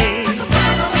day.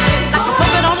 Like a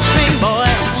puppet on a string, boy.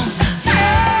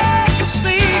 Can't you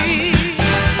see?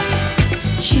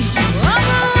 She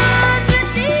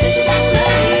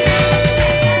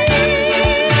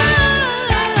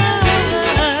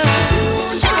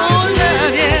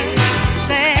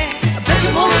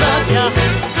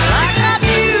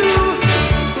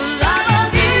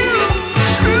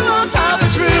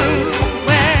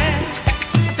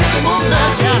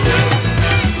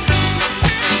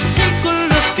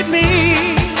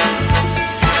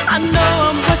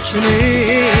you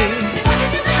need.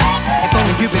 If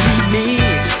only you believe me.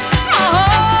 My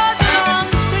heart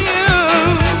belongs to you.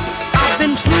 I've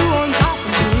been true on top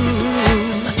of true.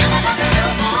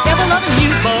 Ever loving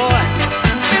you, boy.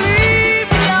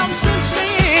 Believe me, I'm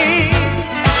sincere.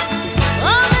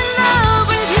 I'm in love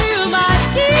with you, my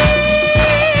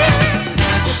dear.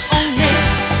 Only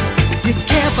you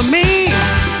care for me.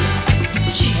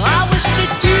 I wish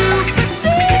that you could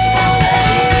see.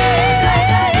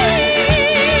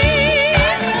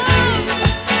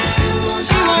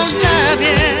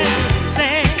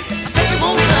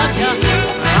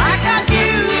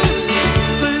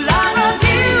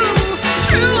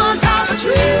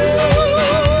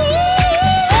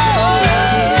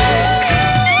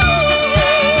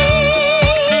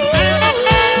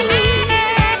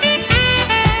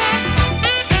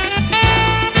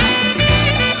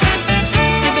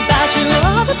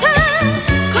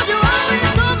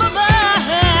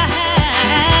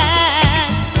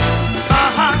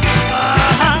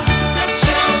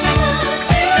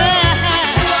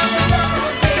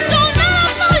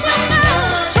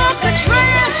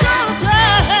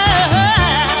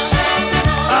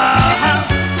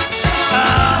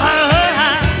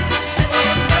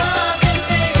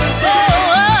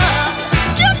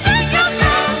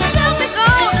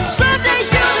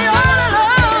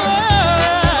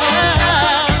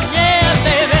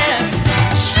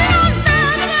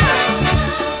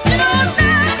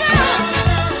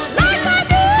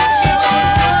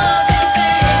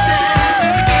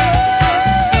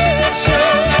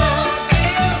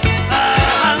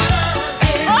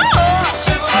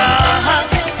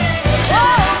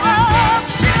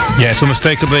 Yes,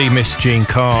 unmistakably Miss Jean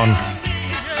Carn.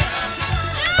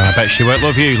 I bet she won't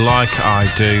love you like I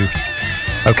do.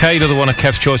 Okay, another one of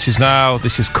Kev's choices now.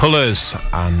 This is Colours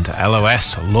and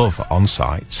LOS, Love on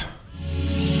Sight.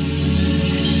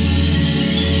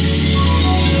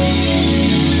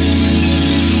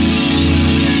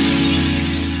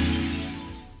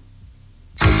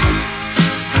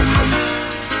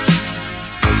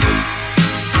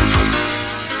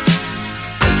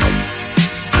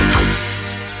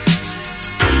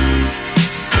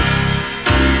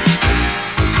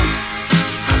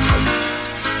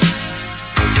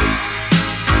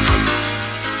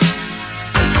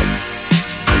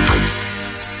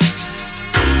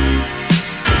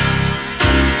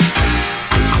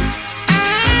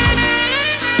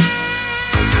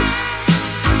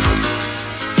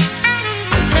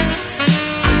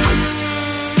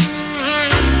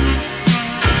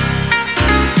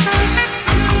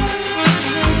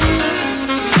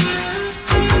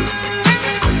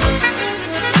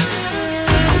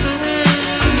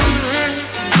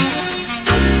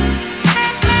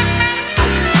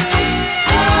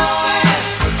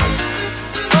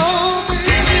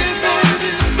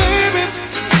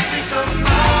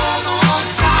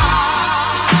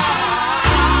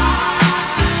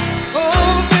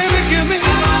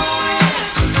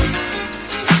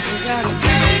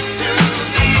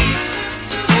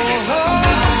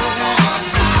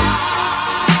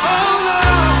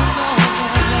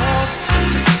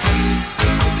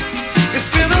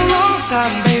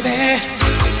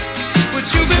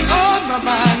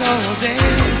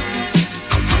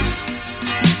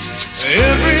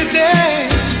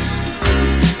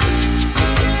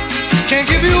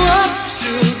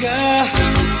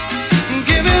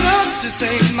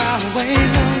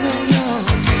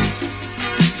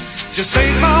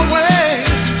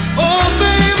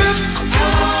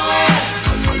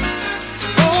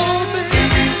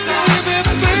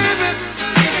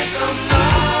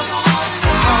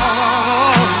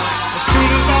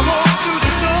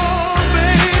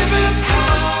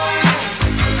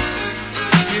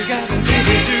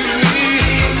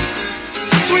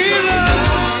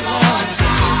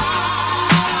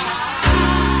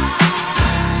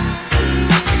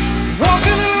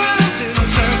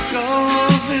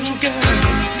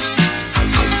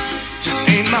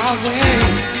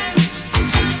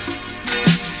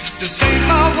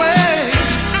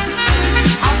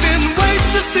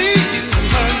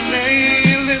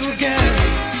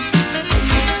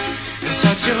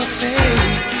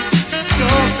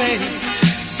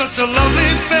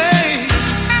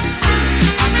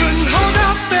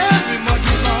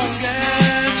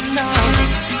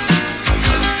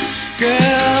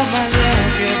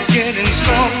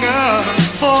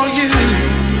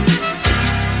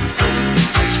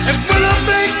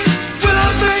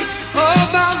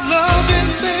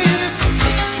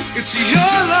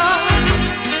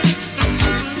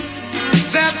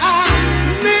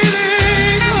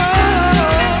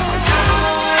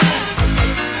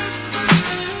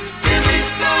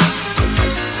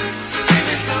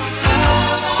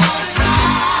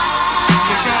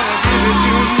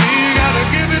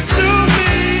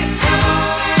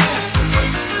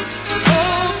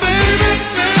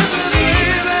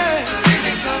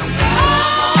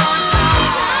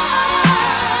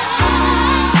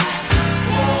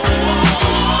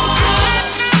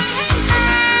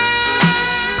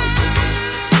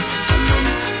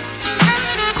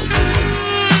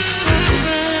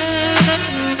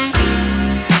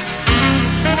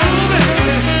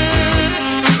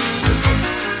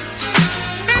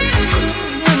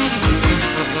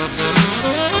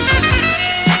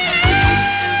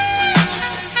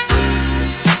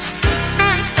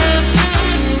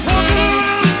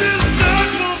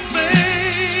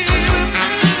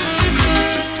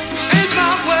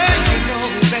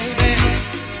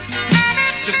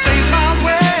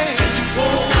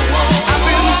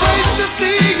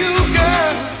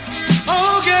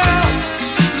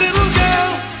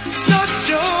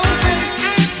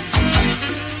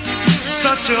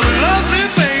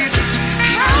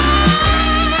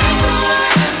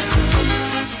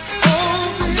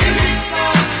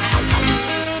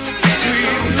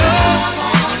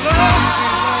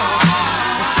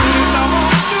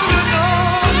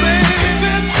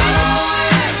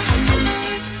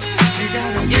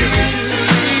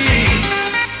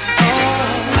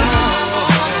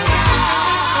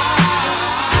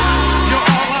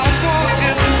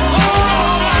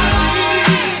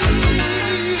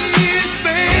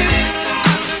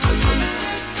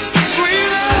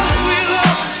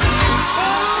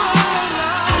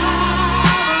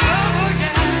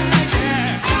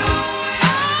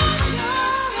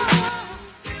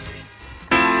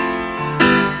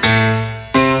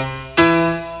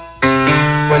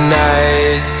 when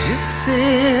night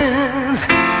descends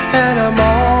and I'm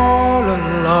all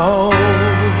alone,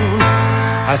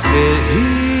 I sit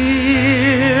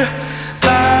here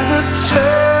by the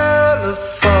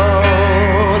telephone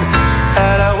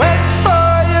and I wait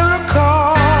for you to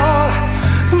call.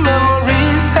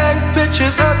 Memories hang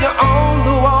pictures of you on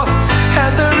the wall,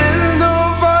 and there is no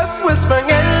voice whispering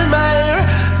in my ear.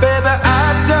 Baby,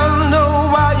 I don't know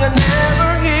why you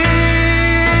never hear.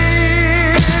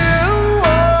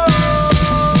 Whoa.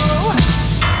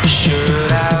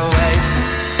 Should I wait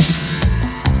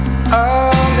a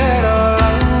little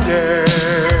longer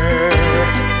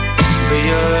for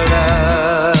your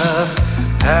love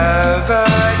ever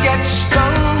get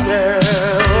stronger?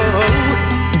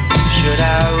 Should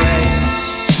I wait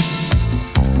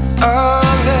a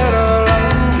little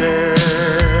longer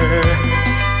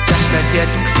just to get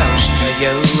close to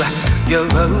you,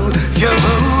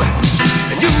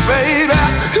 and you, baby?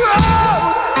 Oh.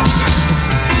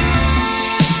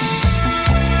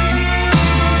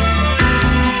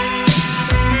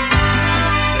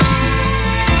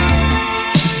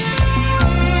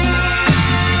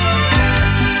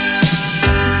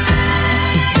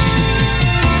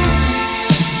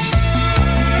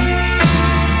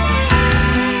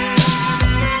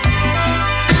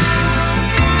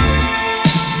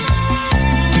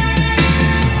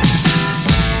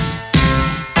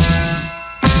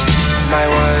 My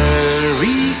one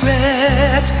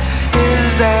regret is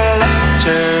that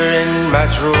letter in my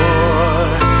drawer.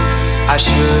 I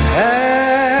should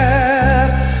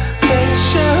have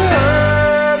mentioned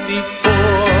her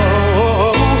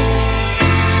before.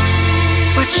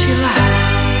 What's she like?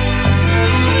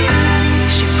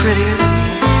 Is she prettier than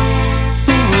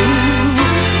me?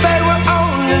 They were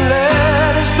only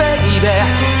letters, baby.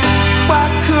 Why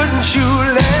couldn't you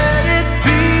let it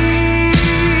be?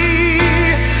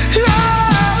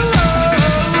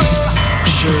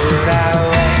 Should I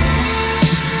wait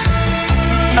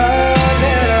a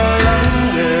little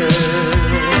longer?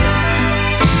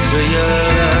 Will your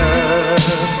love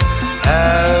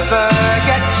ever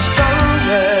get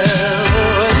stronger?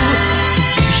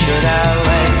 Should I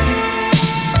wait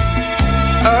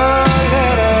a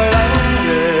little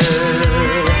longer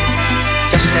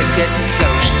just to get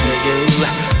close to you,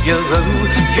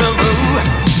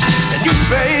 and you,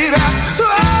 baby?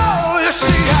 Oh, you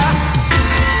see,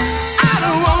 I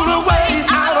don't wanna wait,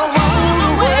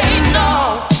 no.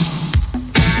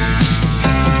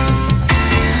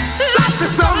 Life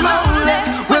is so lonely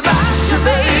without you,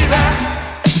 baby.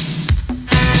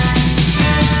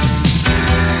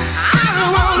 I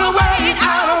don't wanna wait,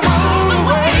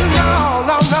 no.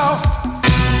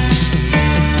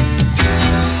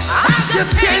 I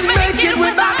just can't make it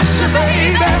without you,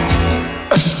 baby.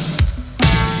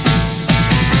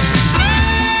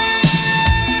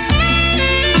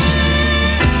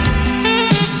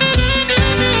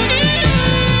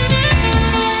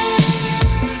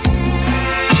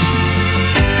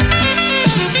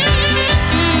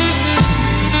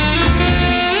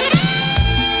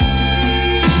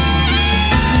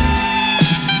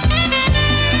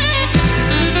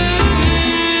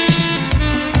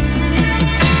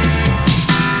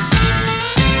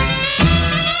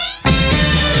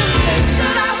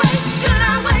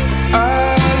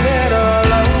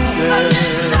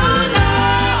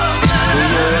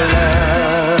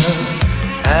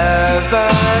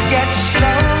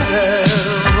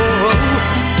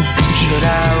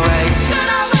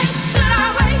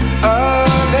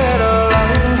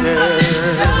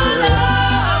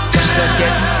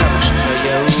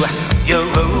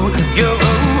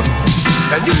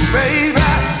 And you, baby,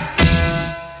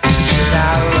 should I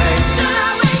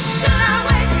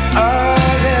wait a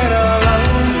little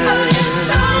longer?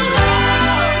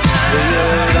 Will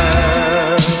your love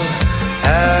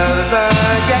ever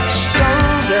get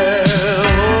stronger?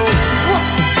 Should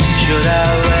I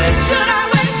wait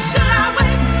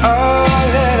a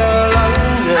little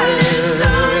longer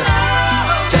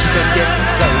just to get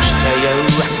close to you,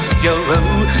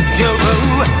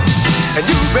 and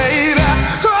you, baby?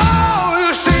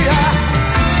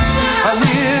 I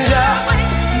need ya,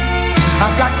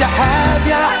 I've got to have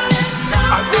ya,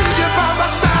 I need you by my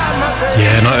side, my friend.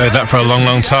 Yeah, not heard that for a long,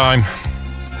 long time.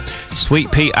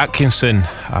 Sweet Pete Atkinson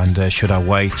and Should I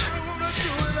Wait?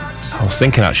 I was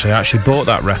thinking I actually bought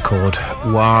that record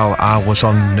while I was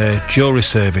on jury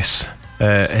service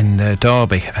in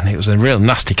Derby, and it was a real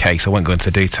nasty case. I won't go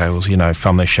into the details,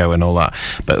 family show and all that,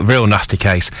 but a real nasty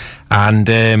case. And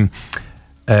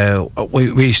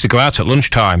we used to go out at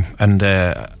lunchtime, and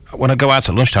when I go out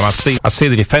at lunchtime, I see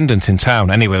the defendant in town.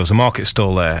 Anyway, there was a market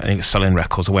stall there, and he was selling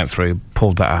records. I went through,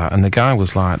 pulled that out, and the guy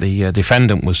was like, the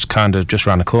defendant was kind of just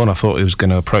round the corner. I thought he was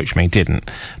going to approach me. He didn't,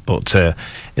 but it's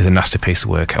a nasty piece of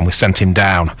work, and we sent him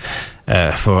down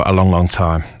for a long, long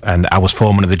time. And I was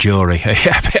foreman of the jury.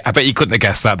 I bet you couldn't have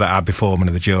guessed that I'd be foreman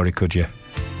of the jury, could you?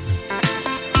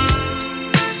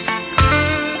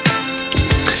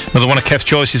 Another one of Kev's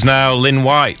choices now, Lynn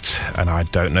White, and I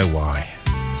Don't Know Why.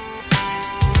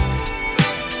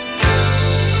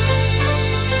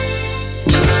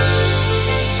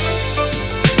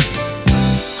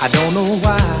 I don't know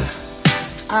why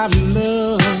I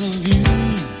love you.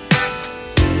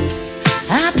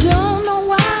 I don't know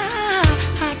why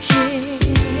I care.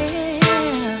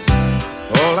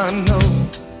 All I know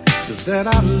is that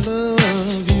I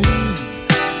love you.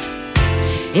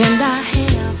 And I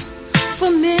have for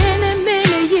many,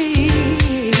 many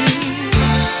years.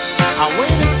 I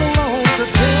waited so long to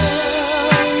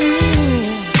tell you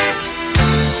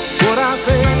what I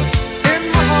felt in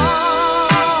my heart.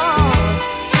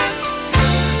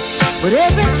 But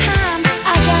every time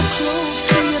I got close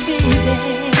to you,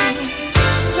 baby,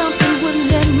 something wouldn't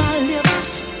let my lips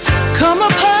come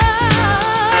apart.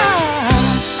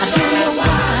 I don't know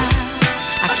why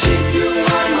I keep you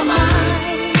on my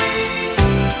mind.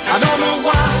 I don't know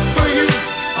why for you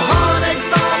my heart aches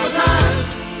all the time.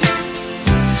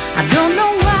 I don't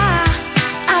know why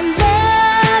I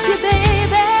love you,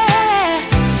 baby.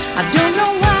 I don't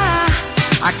know why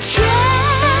I care.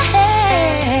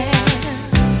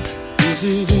 Is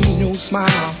it in your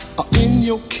smile or in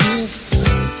your kiss?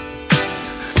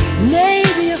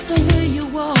 Maybe it's the way you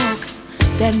walk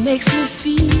that makes me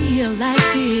feel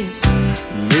like this.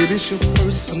 Maybe it's your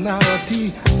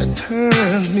personality that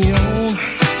turns me on.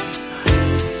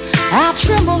 I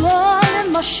tremble all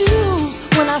in my shoes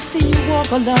when I see you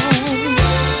walk alone.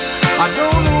 I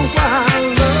don't know why I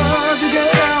love you,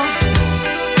 girl.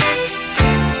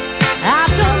 I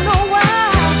don't know why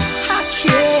I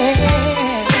care.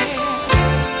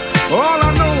 All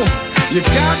I know, you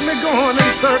got me going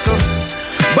in circles.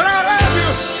 But I love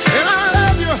you, and I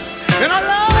love you, and I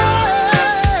love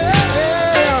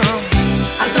you.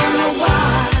 I don't know why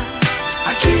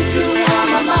I keep you on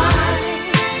my mind.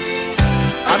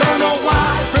 I don't know why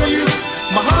for you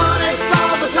my heart aches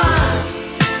all the time.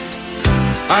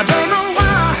 I don't know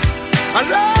why I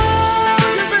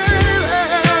love you, baby.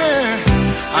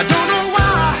 I don't know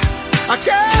why I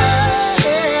care.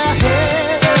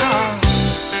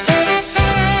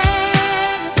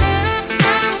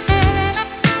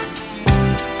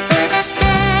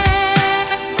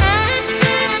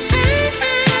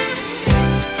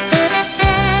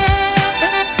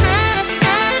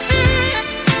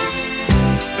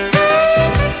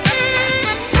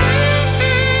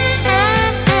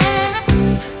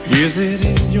 Is it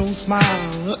in your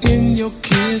smile or in your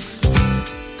kiss?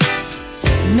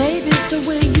 Maybe it's the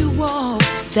way you walk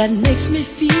that makes me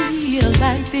feel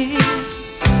like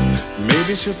this.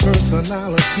 Maybe it's your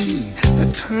personality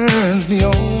that turns me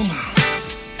on.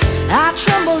 I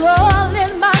tremble all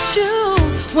in my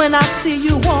shoes when I see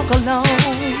you walk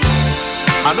alone.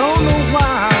 I don't know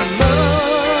why I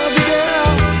love you,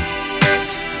 girl.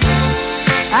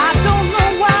 I don't know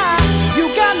why you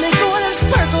got me going in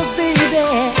circles, baby.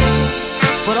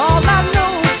 But all I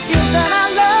know is that I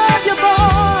love you,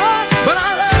 boy. But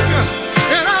I love you,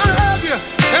 and I love you,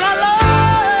 and I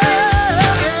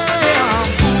love you.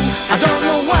 I don't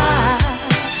know why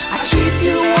I keep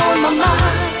you on my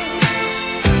mind.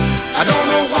 I don't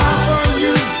know why for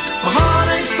you my heart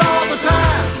aches all the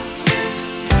time.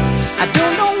 I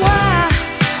don't know why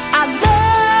I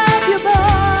love you,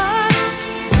 boy.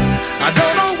 I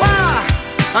don't know why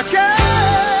I care.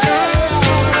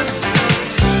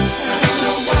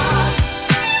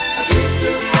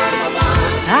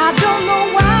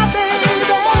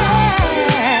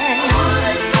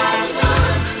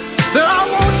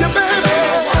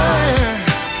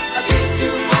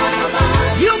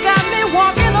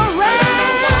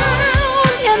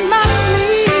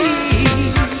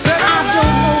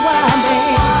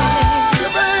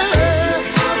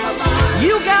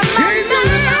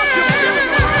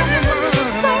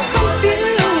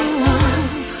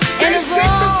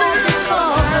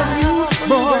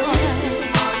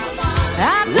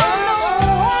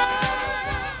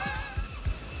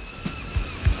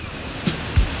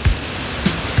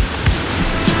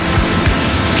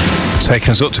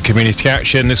 Taking us up to community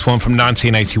action, this one from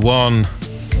 1981.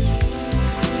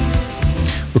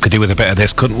 We could do with a bit of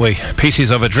this, couldn't we?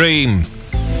 Pieces of a Dream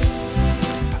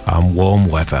and Warm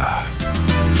Weather.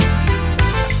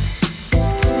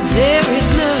 There is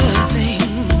nothing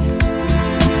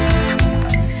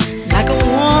like a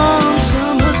warm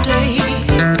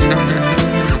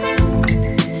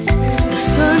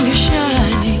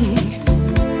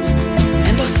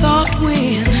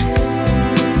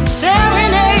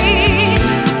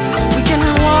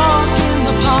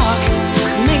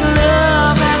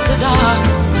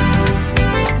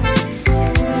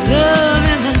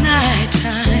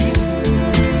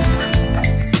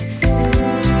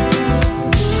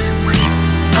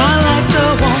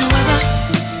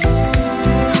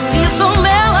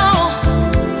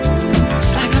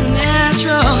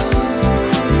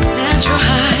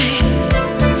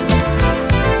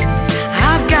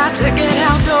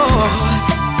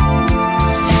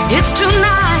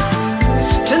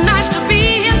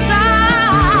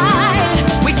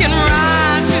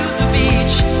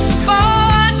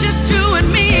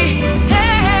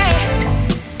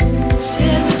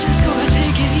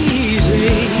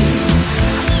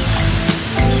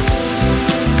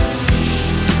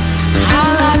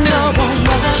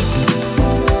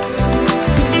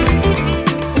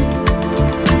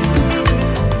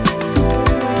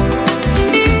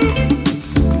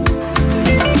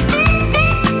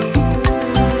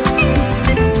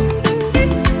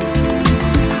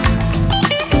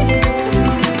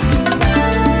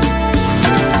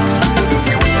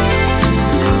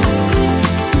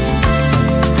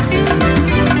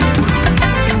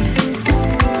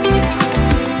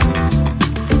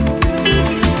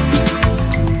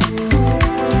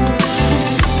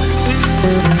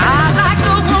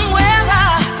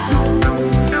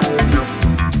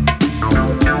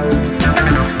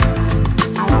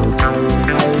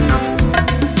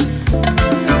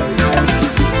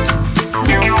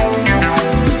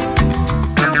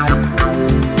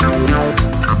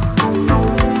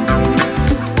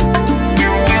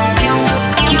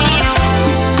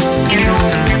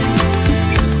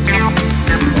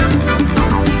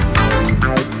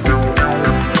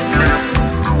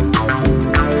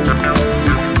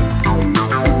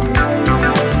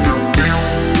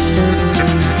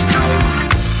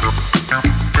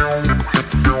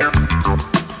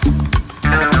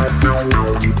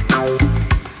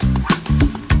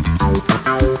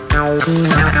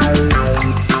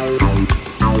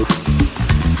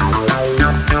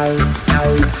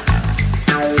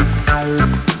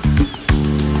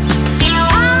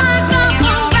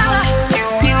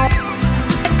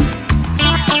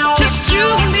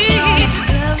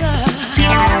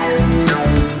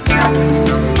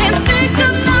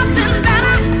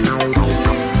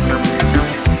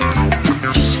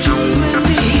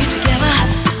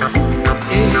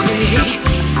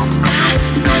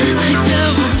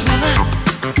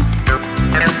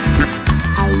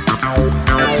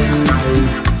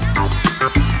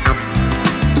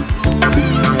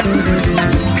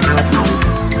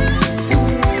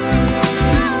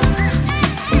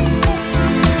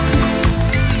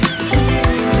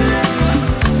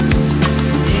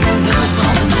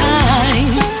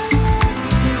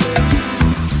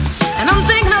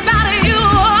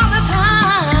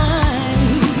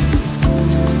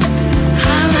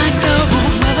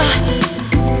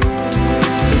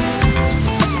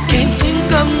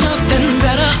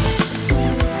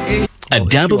A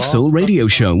Dab of Soul radio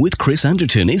show with Chris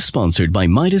Anderton is sponsored by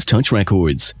Midas Touch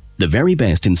Records. The very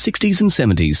best in 60s and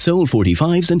 70s soul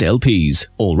 45s and LPs.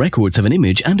 All records have an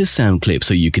image and a sound clip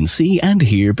so you can see and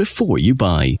hear before you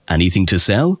buy. Anything to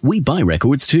sell? We buy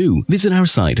records too. Visit our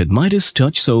site at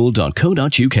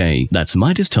midastouchsoul.co.uk. That's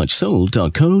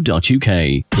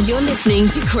midastouchsoul.co.uk. You're listening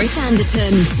to Chris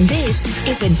Anderton. This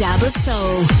is A Dab of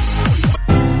Soul.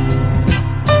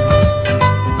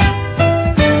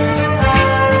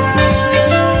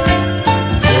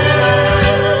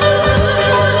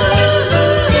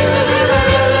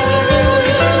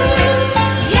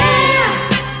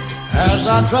 As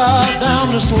I drive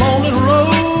down this lonely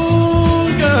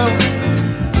road, girl,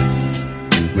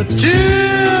 with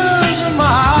tears in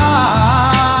my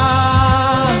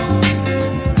eyes,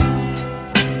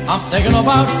 I'm thinking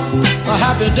about the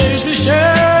happy days we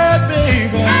shared,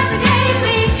 baby. Happy days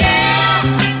we shared.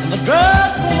 And the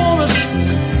dreadful moments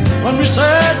when we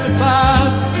said goodbye.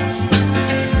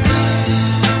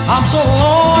 I'm so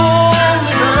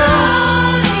lonely,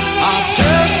 girl, I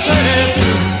just had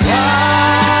to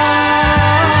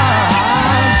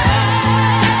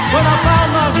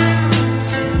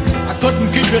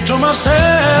couldn't keep it to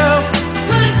myself.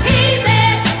 Couldn't keep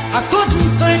it. I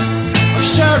couldn't think of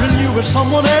sharing you with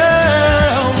someone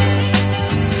else.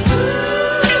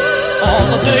 All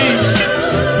the days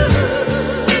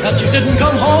that you didn't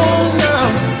come home,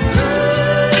 girl.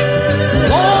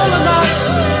 All the nights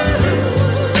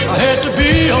I had to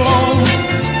be alone.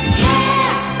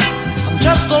 I'm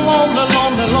just a lonely,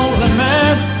 lonely, lonely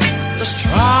man, just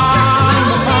trying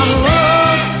to find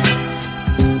love.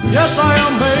 Yes, I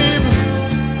am, baby.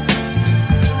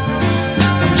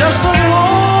 I'm just a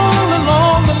lonely,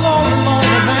 lonely, lonely,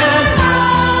 lonely man.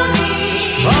 Just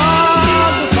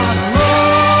trying to find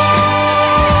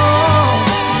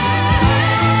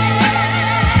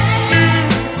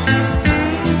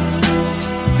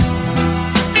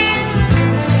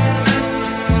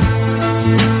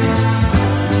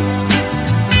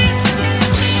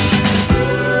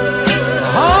My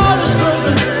heart is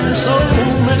broken in so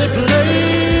many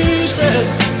places.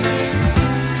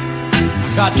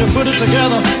 Got to put it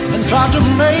together and try to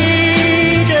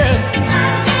make it.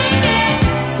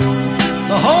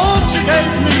 The hope you gave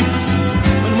me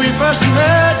when we first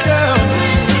met, girl.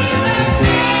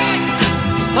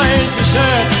 Things we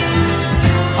said,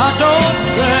 I don't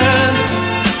regret.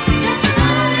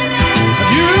 But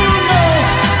you know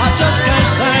I just can't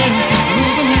stand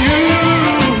losing you.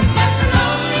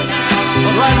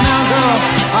 But right now, girl,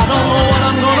 I don't know what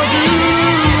I'm gonna do.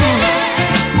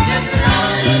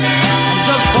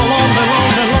 Just a lonely,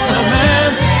 lonely, lonely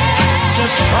man,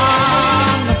 just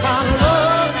trying to find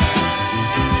love.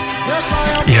 Yes, I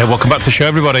am. Yeah, welcome back to the show,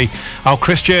 everybody. Oh,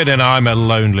 Christian and I'm a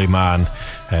Lonely Man.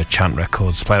 Chant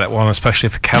Records. Play that one, especially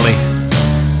for Kelly.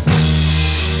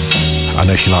 I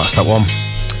know she likes that one.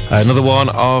 Another one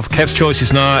of Kev's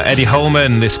choices now, Eddie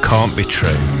Holman, This Can't Be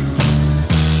True.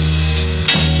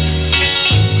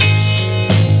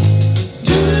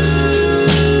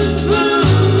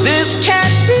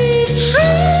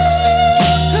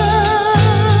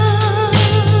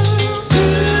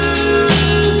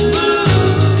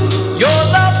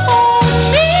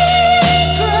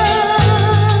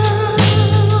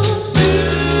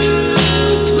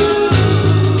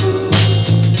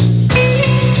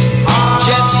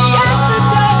 Just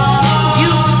yesterday, you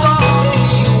saw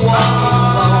me walking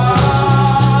alone.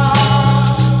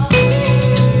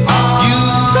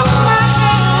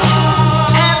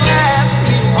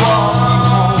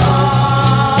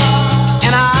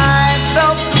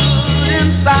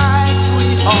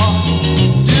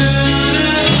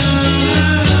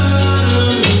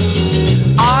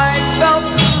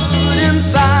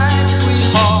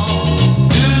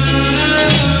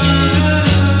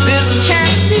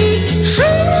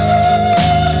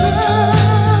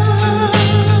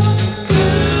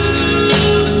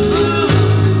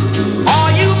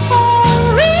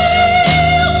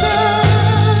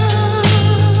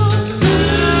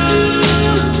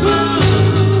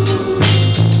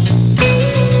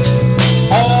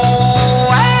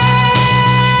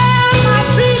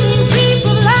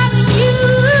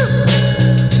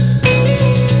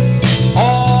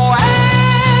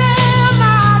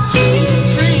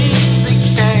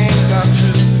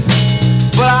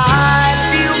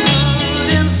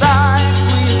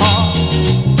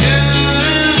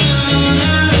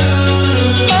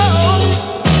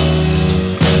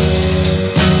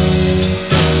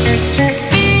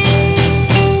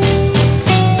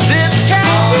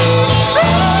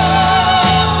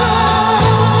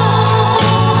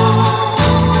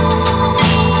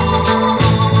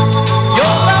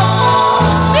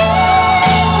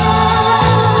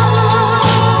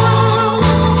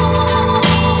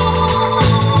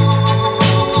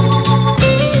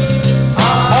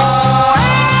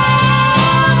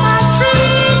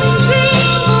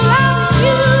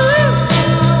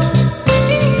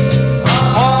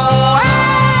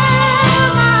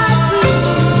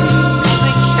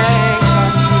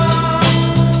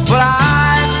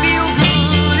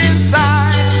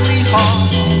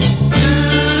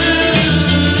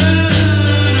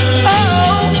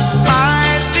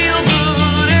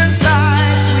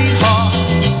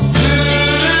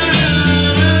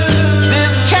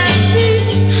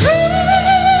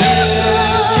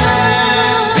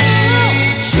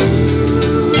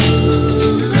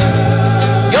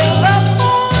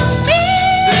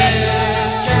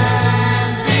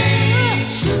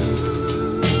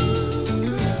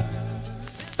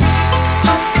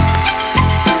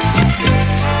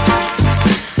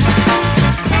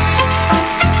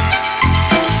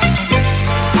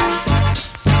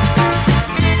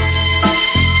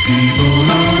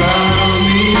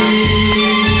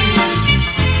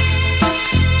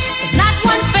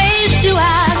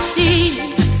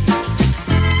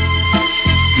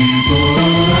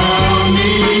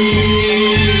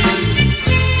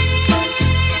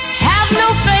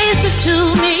 to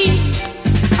me.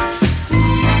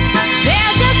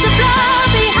 They're just a blur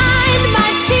behind my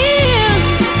tears,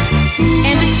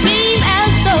 and it seems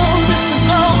as though this could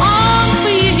go on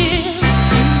for years.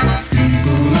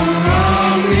 People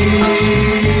around me,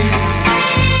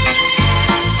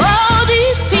 oh,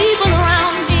 these people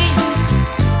around me,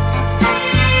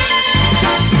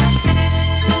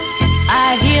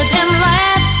 I hear them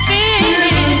laughing.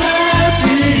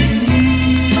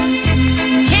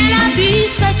 Can I be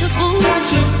such a fool?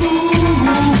 Such a fool.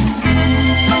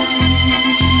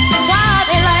 Why are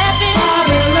they laughing? Why are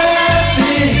they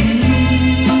laughing?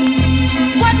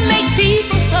 What make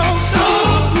people so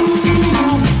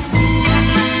cruel?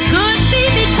 Could be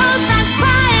because I'm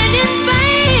crying in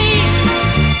vain.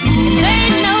 They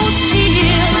know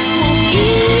tears won't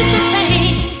ease the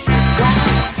pain.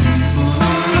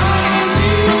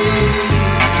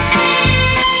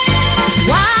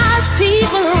 Wise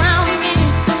people around me,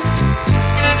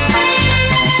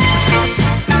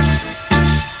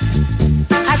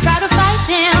 I try to fight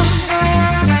them,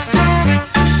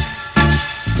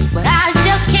 but I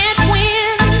just can't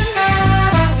win.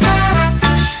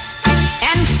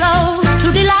 And so to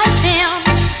delight them,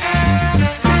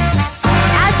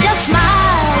 I just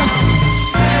smile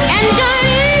and join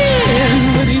in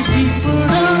with these people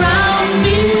around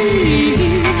me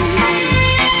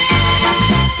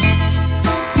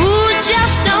who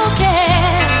just don't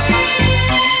care.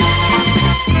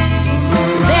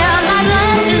 They're not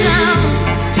laughing now.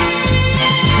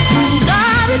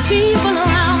 Sorry people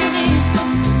around me,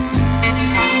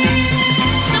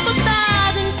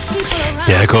 sympathizing people around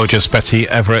Yeah, gorgeous Betty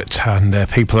Everett and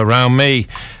People Around Me.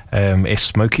 It's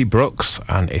Smokey Brooks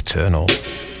and Eternal.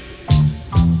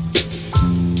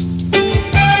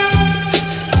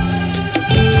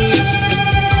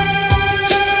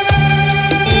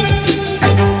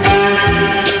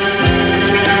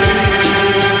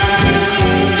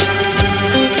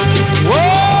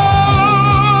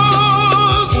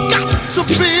 Whoa's got to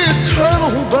be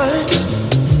eternal, babe.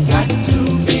 Got to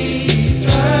be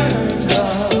eternal.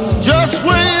 Just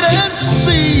wait and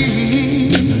see.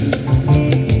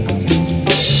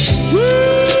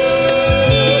 Who's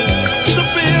got to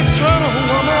be eternal,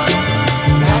 woman.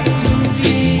 Got to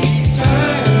be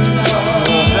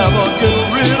eternal. Never get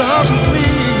rid of me.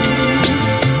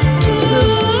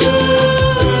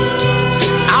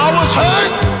 I was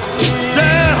hurt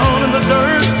down in the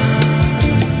dirt,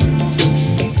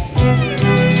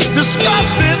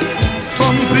 disgusted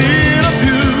from being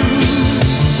abused.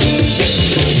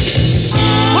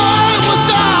 Oh, it was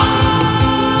dark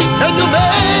and you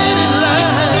made it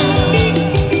light.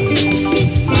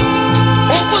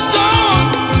 Hope was gone,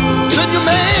 then you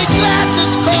made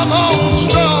gladness come on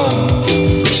strong.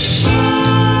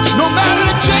 No matter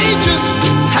the changes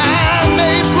time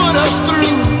may put us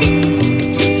through,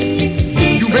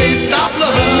 you may stop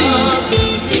loving me,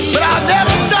 but I'll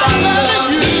never stop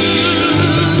loving you,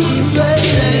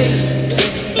 baby.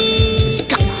 It's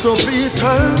got to be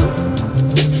eternal.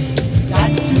 It's got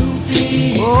to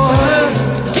be eternal.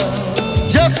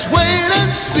 Just wait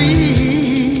and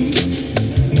see.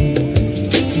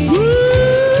 Ooh,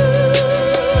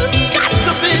 it's got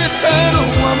to be eternal,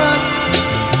 woman.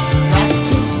 It's got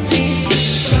to be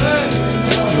eternal.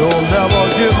 You'll never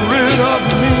get rid of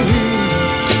me.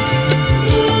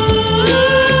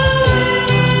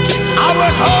 I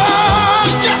work hard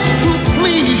just to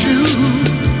please you.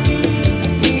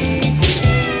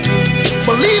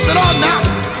 Believe it or not,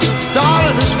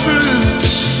 darling, it's true.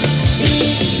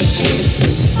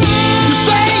 You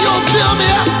say you'll build me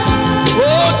up,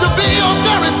 oh, to be your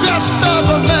very best of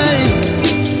a man.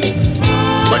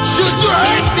 But should you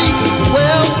hurt me,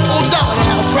 well, oh, darling,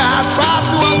 I'll try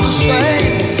to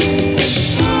understand.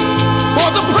 For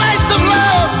the price of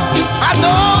love, I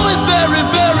know is very,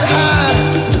 very high.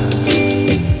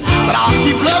 But I'll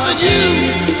keep loving you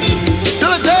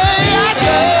till the day I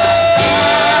die.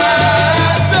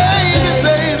 Baby,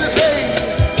 baby, baby,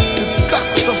 it's got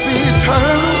to be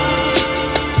eternal.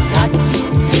 It's got to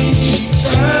be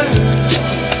eternal.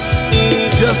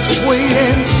 Just wait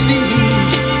and see.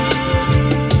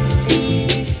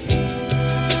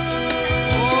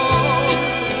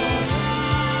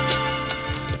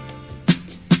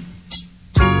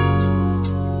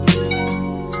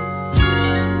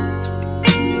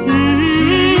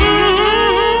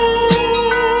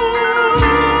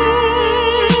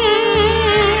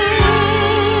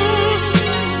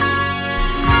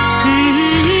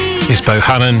 It's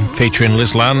Bohannon featuring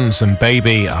Liz Lands and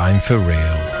Baby, I'm For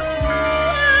Real.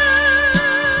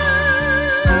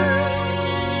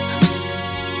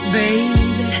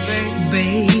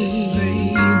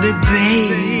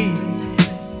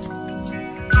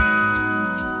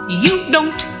 You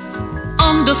don't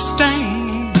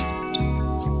understand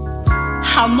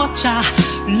how much I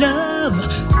love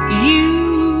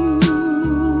you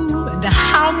and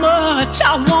how much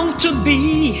I want to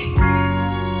be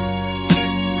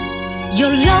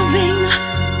your loving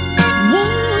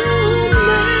woman.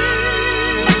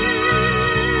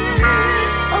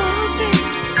 Oh,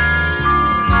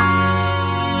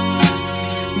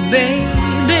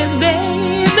 baby,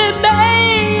 baby,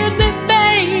 baby,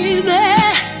 baby.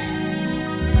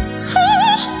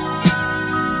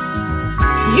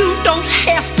 You don't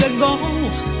have to go.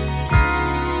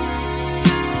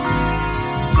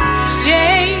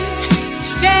 Stay,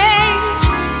 stay,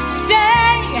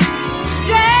 stay,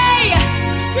 stay,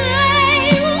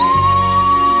 stay.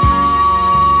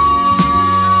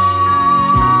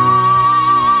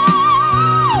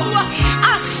 Ooh,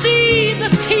 I see the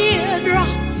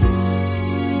teardrops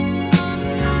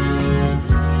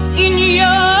in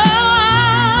your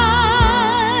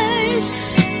eyes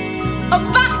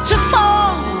about to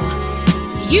fall.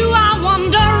 You are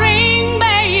wondering,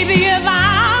 baby, if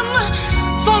I'm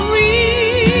for real.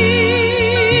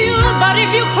 But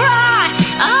if you cry,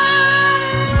 I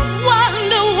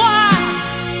wonder why.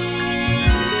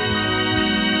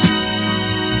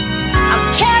 I'll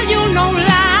tell you no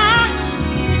lie,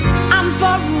 I'm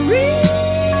for real.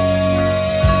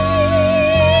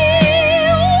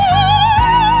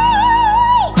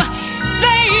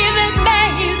 Baby,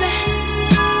 baby,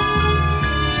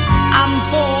 I'm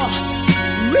for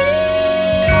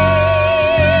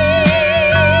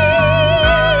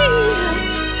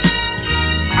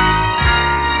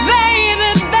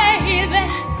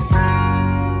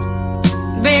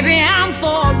baby, I'm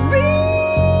for real.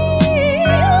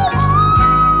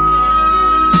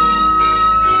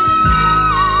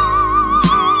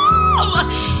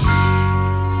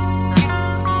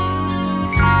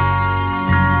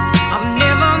 I'm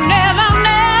never, never,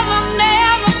 never,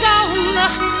 never gonna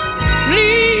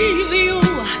leave you.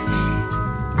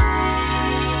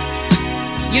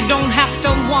 You don't have to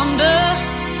wonder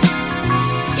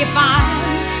if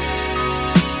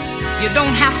you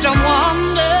don't have to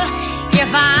wonder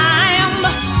if I'm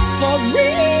for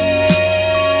real.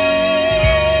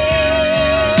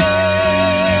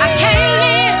 I can't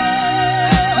live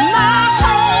my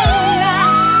whole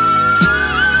life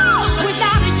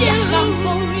without you. Yes, I'm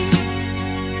for real.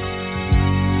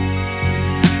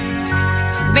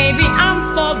 Baby, I'm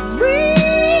for real.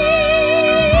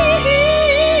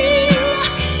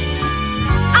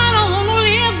 I don't want to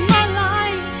live my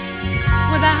life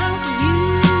without you.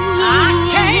 I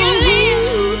can't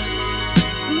live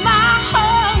my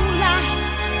whole life,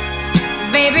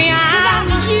 baby, I'm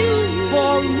you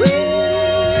for real.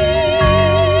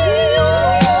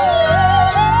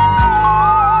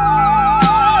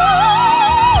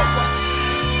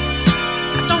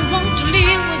 I don't want to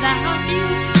live without you.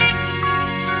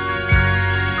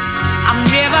 I'm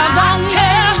never gonna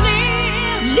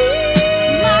live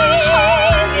my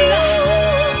whole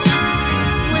life,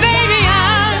 baby,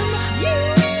 I'm you.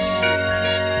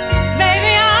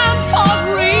 Baby, I'm for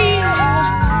real.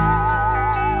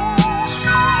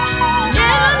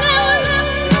 Never, never,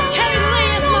 never, can't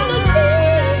live my life.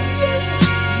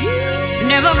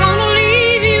 Never gonna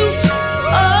leave you.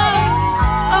 Oh,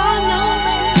 oh no,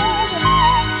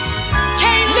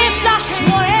 can't live, I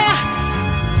swear,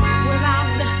 without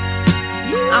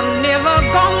you. I'm never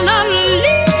gonna leave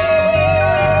you.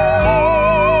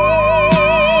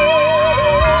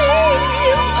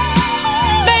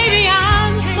 Baby,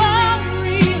 I'm for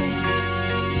real,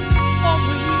 for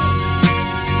real.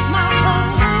 My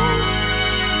heart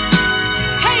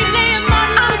can't live my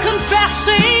life.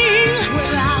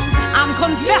 I'm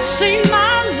confessing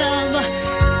my love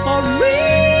for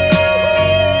real.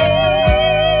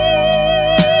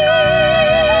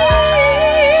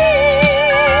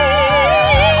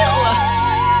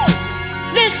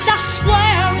 This I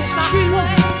swear is true.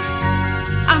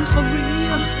 I'm for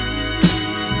real.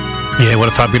 Yeah, what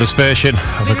a fabulous version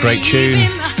of a great tune.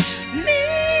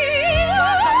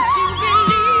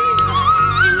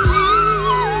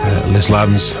 Liz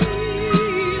Lance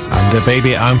and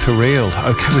Baby, I'm for real.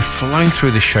 Okay, we're flying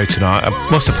through this show tonight. I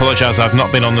must apologise, I've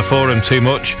not been on the forum too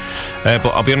much, but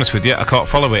I'll be honest with you, I can't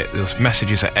follow it. Those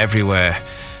messages are everywhere.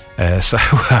 So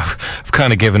I've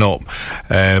kind of given up,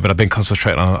 but I've been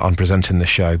concentrating on presenting the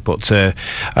show. But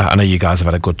I know you guys have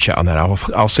had a good chat on there.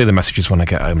 I'll see the messages when I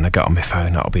get home and I get on my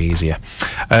phone. That'll be easier.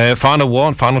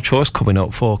 Final choice coming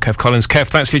up for Kev Collins. Kev,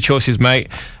 thanks for your choices, mate.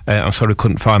 I'm sorry we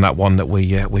couldn't find that one that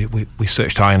we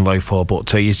searched high and low for,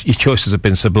 but your choices have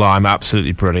been sublime,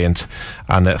 absolutely brilliant,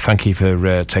 and thank you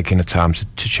for taking the time to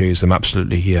choose them.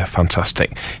 Absolutely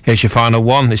fantastic. Here's your final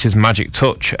one. This is Magic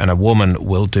Touch and A Woman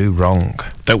Will Do Wrong.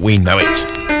 Don't we know it?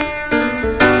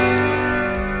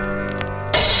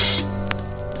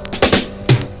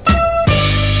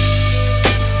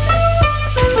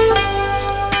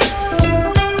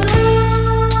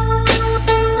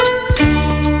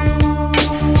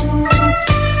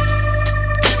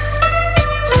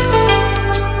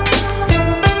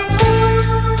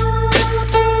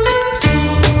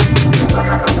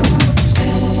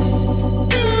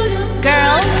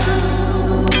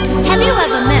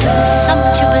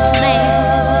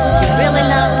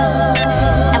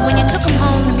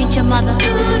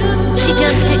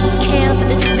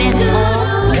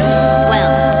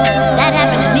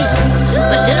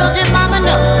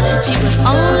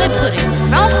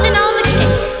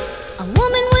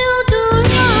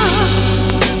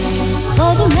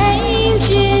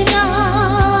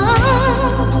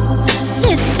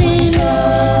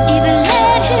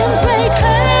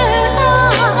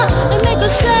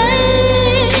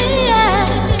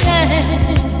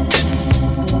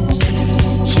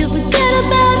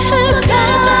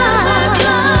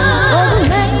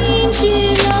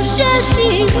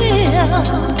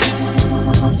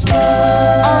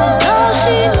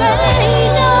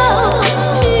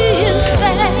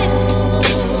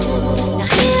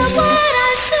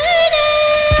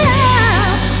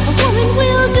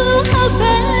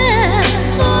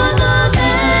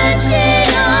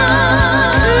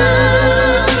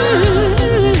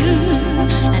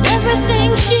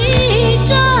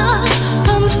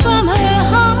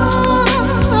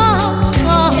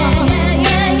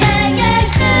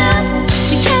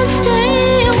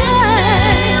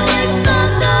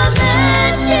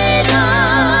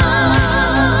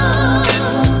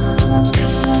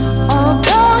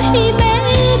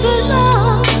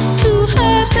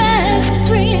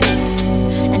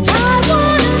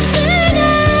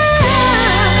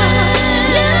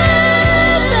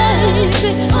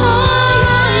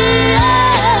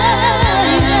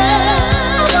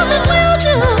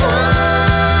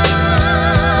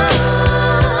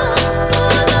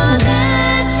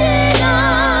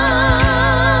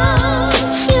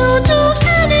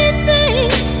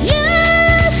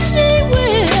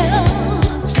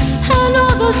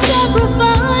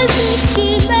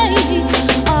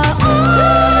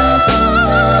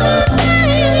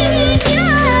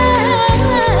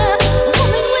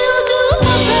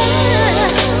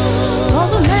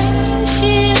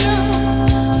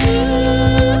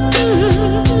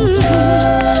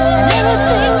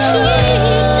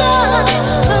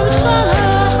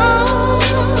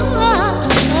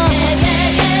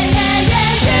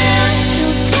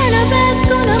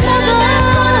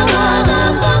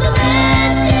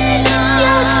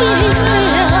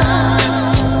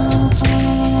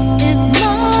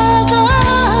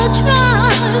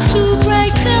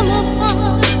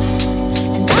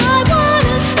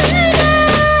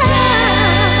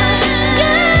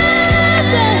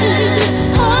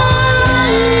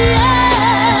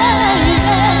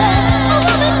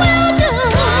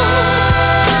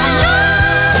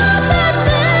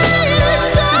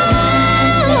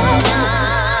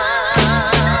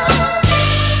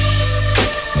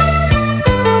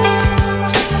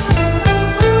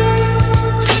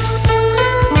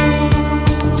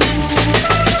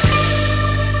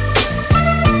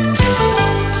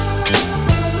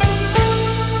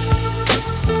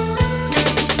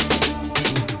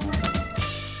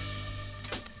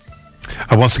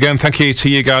 Once again, thank you to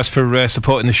you guys for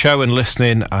supporting the show and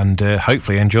listening and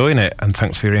hopefully enjoying it. And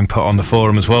thanks for your input on the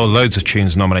forum as well. Loads of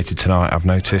tunes nominated tonight, I've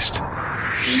noticed.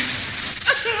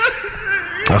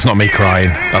 That's not me crying.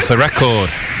 That's the record.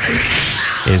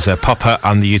 Is Popper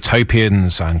and the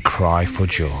Utopians and Cry for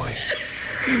Joy.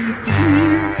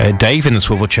 Dave in the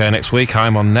swivel chair next week.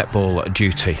 I'm on netball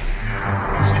duty.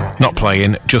 Not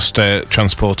playing, just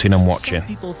transporting and watching.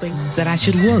 People think that I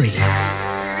should worry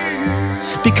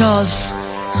because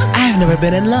I've never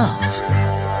been in love,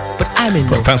 but I'm in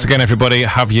love. But thanks again, everybody.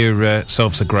 Have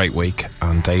yourselves a great week.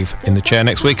 And Dave in the chair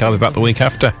next week. I'll be back the week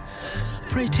after.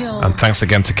 And thanks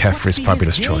again to Kev for his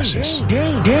fabulous choices.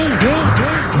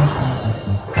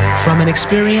 From an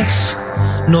experience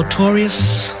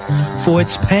notorious for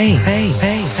its pain.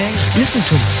 Listen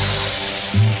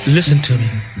to me.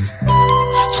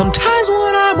 Sometimes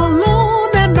when I'm alone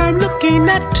and I'm looking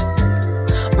at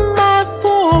my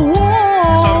four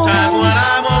walls. Sometimes when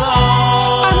I'm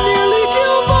alone, I nearly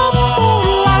give up on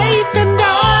life and I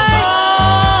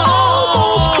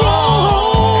almost crawl.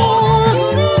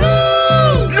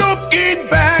 looking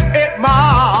back at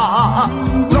my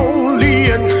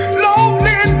lonely,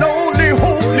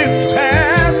 hopeless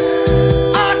past,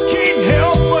 I can't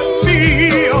help but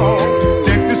feel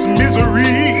that this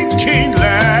misery can't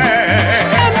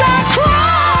last. And I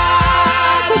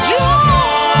cry for joy.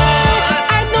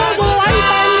 I know the life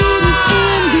I lead is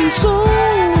ending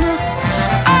soon.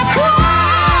 I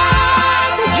cry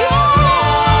for joy.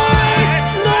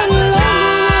 No longer will I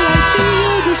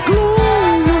feel this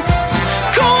gloom.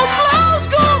 'Cause love's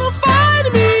gonna find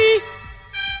me.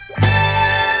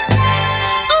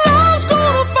 Love's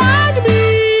gonna find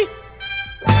me.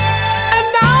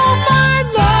 And I'll find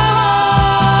love.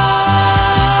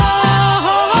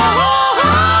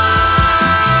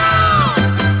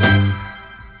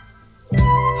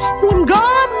 When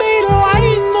God made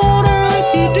life on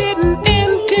earth, He didn't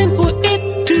intend for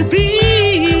it to be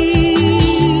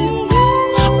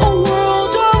a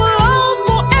world of love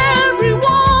for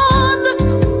everyone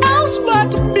else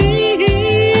but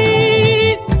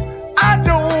me. I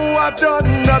know I've done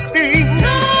nothing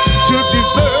to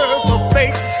deserve a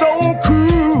fate so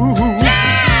cruel.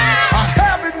 I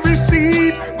haven't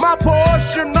received my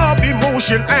portion of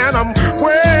emotion, and I'm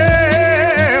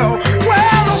well.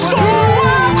 So I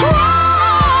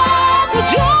cry for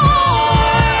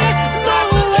joy. No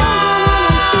longer will I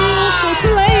feel so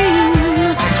plain.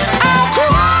 I'll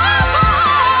cry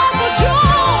for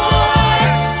joy.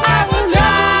 I will never know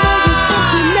this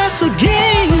emptiness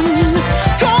again.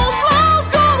 'Cause love's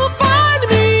gonna find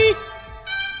me.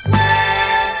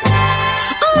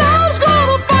 Love's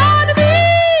gonna find me.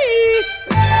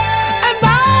 And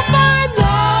I'll find love.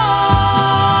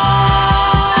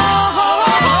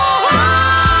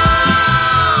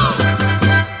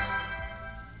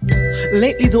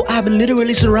 Lately, though, I've been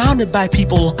literally surrounded by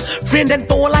people, friend and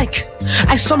foe alike,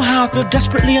 I somehow feel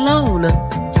desperately alone.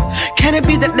 Can it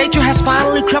be that nature has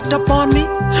finally crept up on me?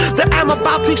 That I'm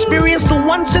about to experience the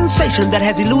one sensation that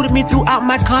has eluded me throughout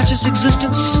my conscious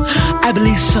existence? I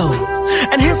believe so.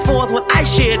 And henceforth, when I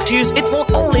shed tears, it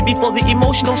won't only be for the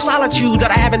emotional solitude that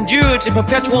I have endured in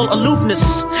perpetual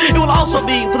aloofness. It will also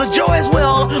be for the joy as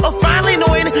well of finally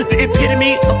knowing the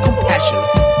epitome of compassion.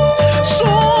 So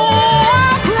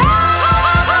I cry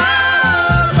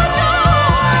for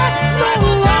joy. No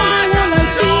longer will I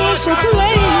feel so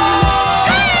plain.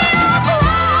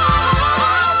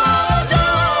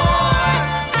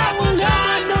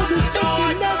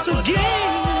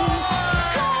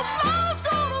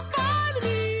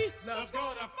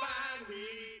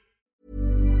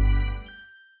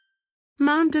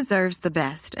 Mom deserves the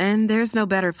best, and there's no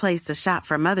better place to shop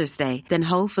for Mother's Day than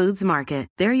Whole Foods Market.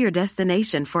 They're your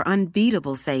destination for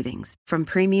unbeatable savings, from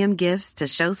premium gifts to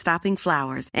show-stopping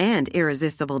flowers and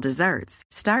irresistible desserts.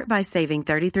 Start by saving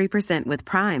 33% with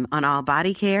Prime on all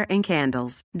body care and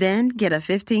candles. Then get a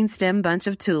 15-stem bunch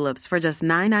of tulips for just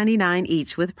 $9.99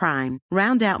 each with Prime.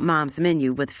 Round out Mom's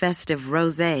menu with festive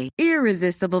rosé,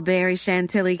 irresistible berry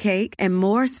chantilly cake, and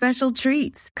more special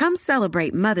treats. Come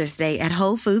celebrate Mother's Day at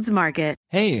Whole Foods Market.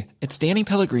 Hey, it's Danny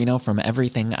Pellegrino from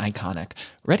Everything Iconic.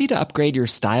 Ready to upgrade your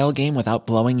style game without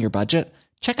blowing your budget?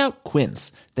 Check out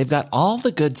Quince. They've got all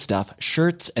the good stuff,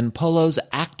 shirts and polos,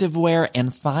 activewear,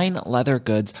 and fine leather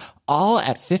goods, all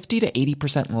at 50 to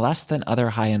 80% less than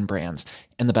other high-end brands.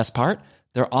 And the best part?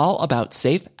 They're all about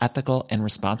safe, ethical, and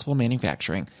responsible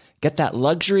manufacturing. Get that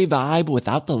luxury vibe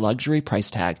without the luxury price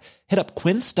tag. Hit up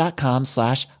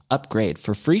quince.com/upgrade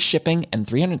for free shipping and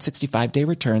 365-day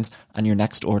returns on your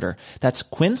next order. That's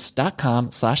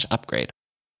quince.com/upgrade.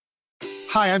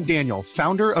 Hi, I'm Daniel,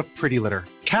 founder of Pretty Litter.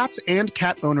 Cats and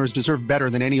cat owners deserve better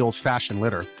than any old-fashioned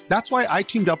litter. That's why I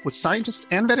teamed up with scientists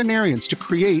and veterinarians to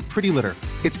create Pretty Litter.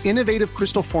 Its innovative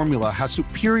crystal formula has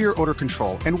superior odor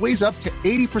control and weighs up to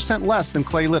 80% less than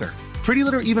clay litter. Pretty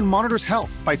Litter even monitors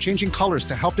health by changing colors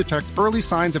to help detect early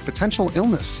signs of potential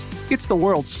illness. It's the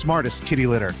world's smartest kitty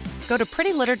litter. Go to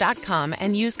prettylitter.com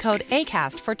and use code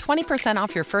ACAST for 20%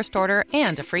 off your first order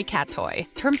and a free cat toy.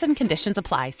 Terms and conditions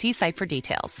apply. See site for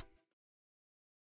details.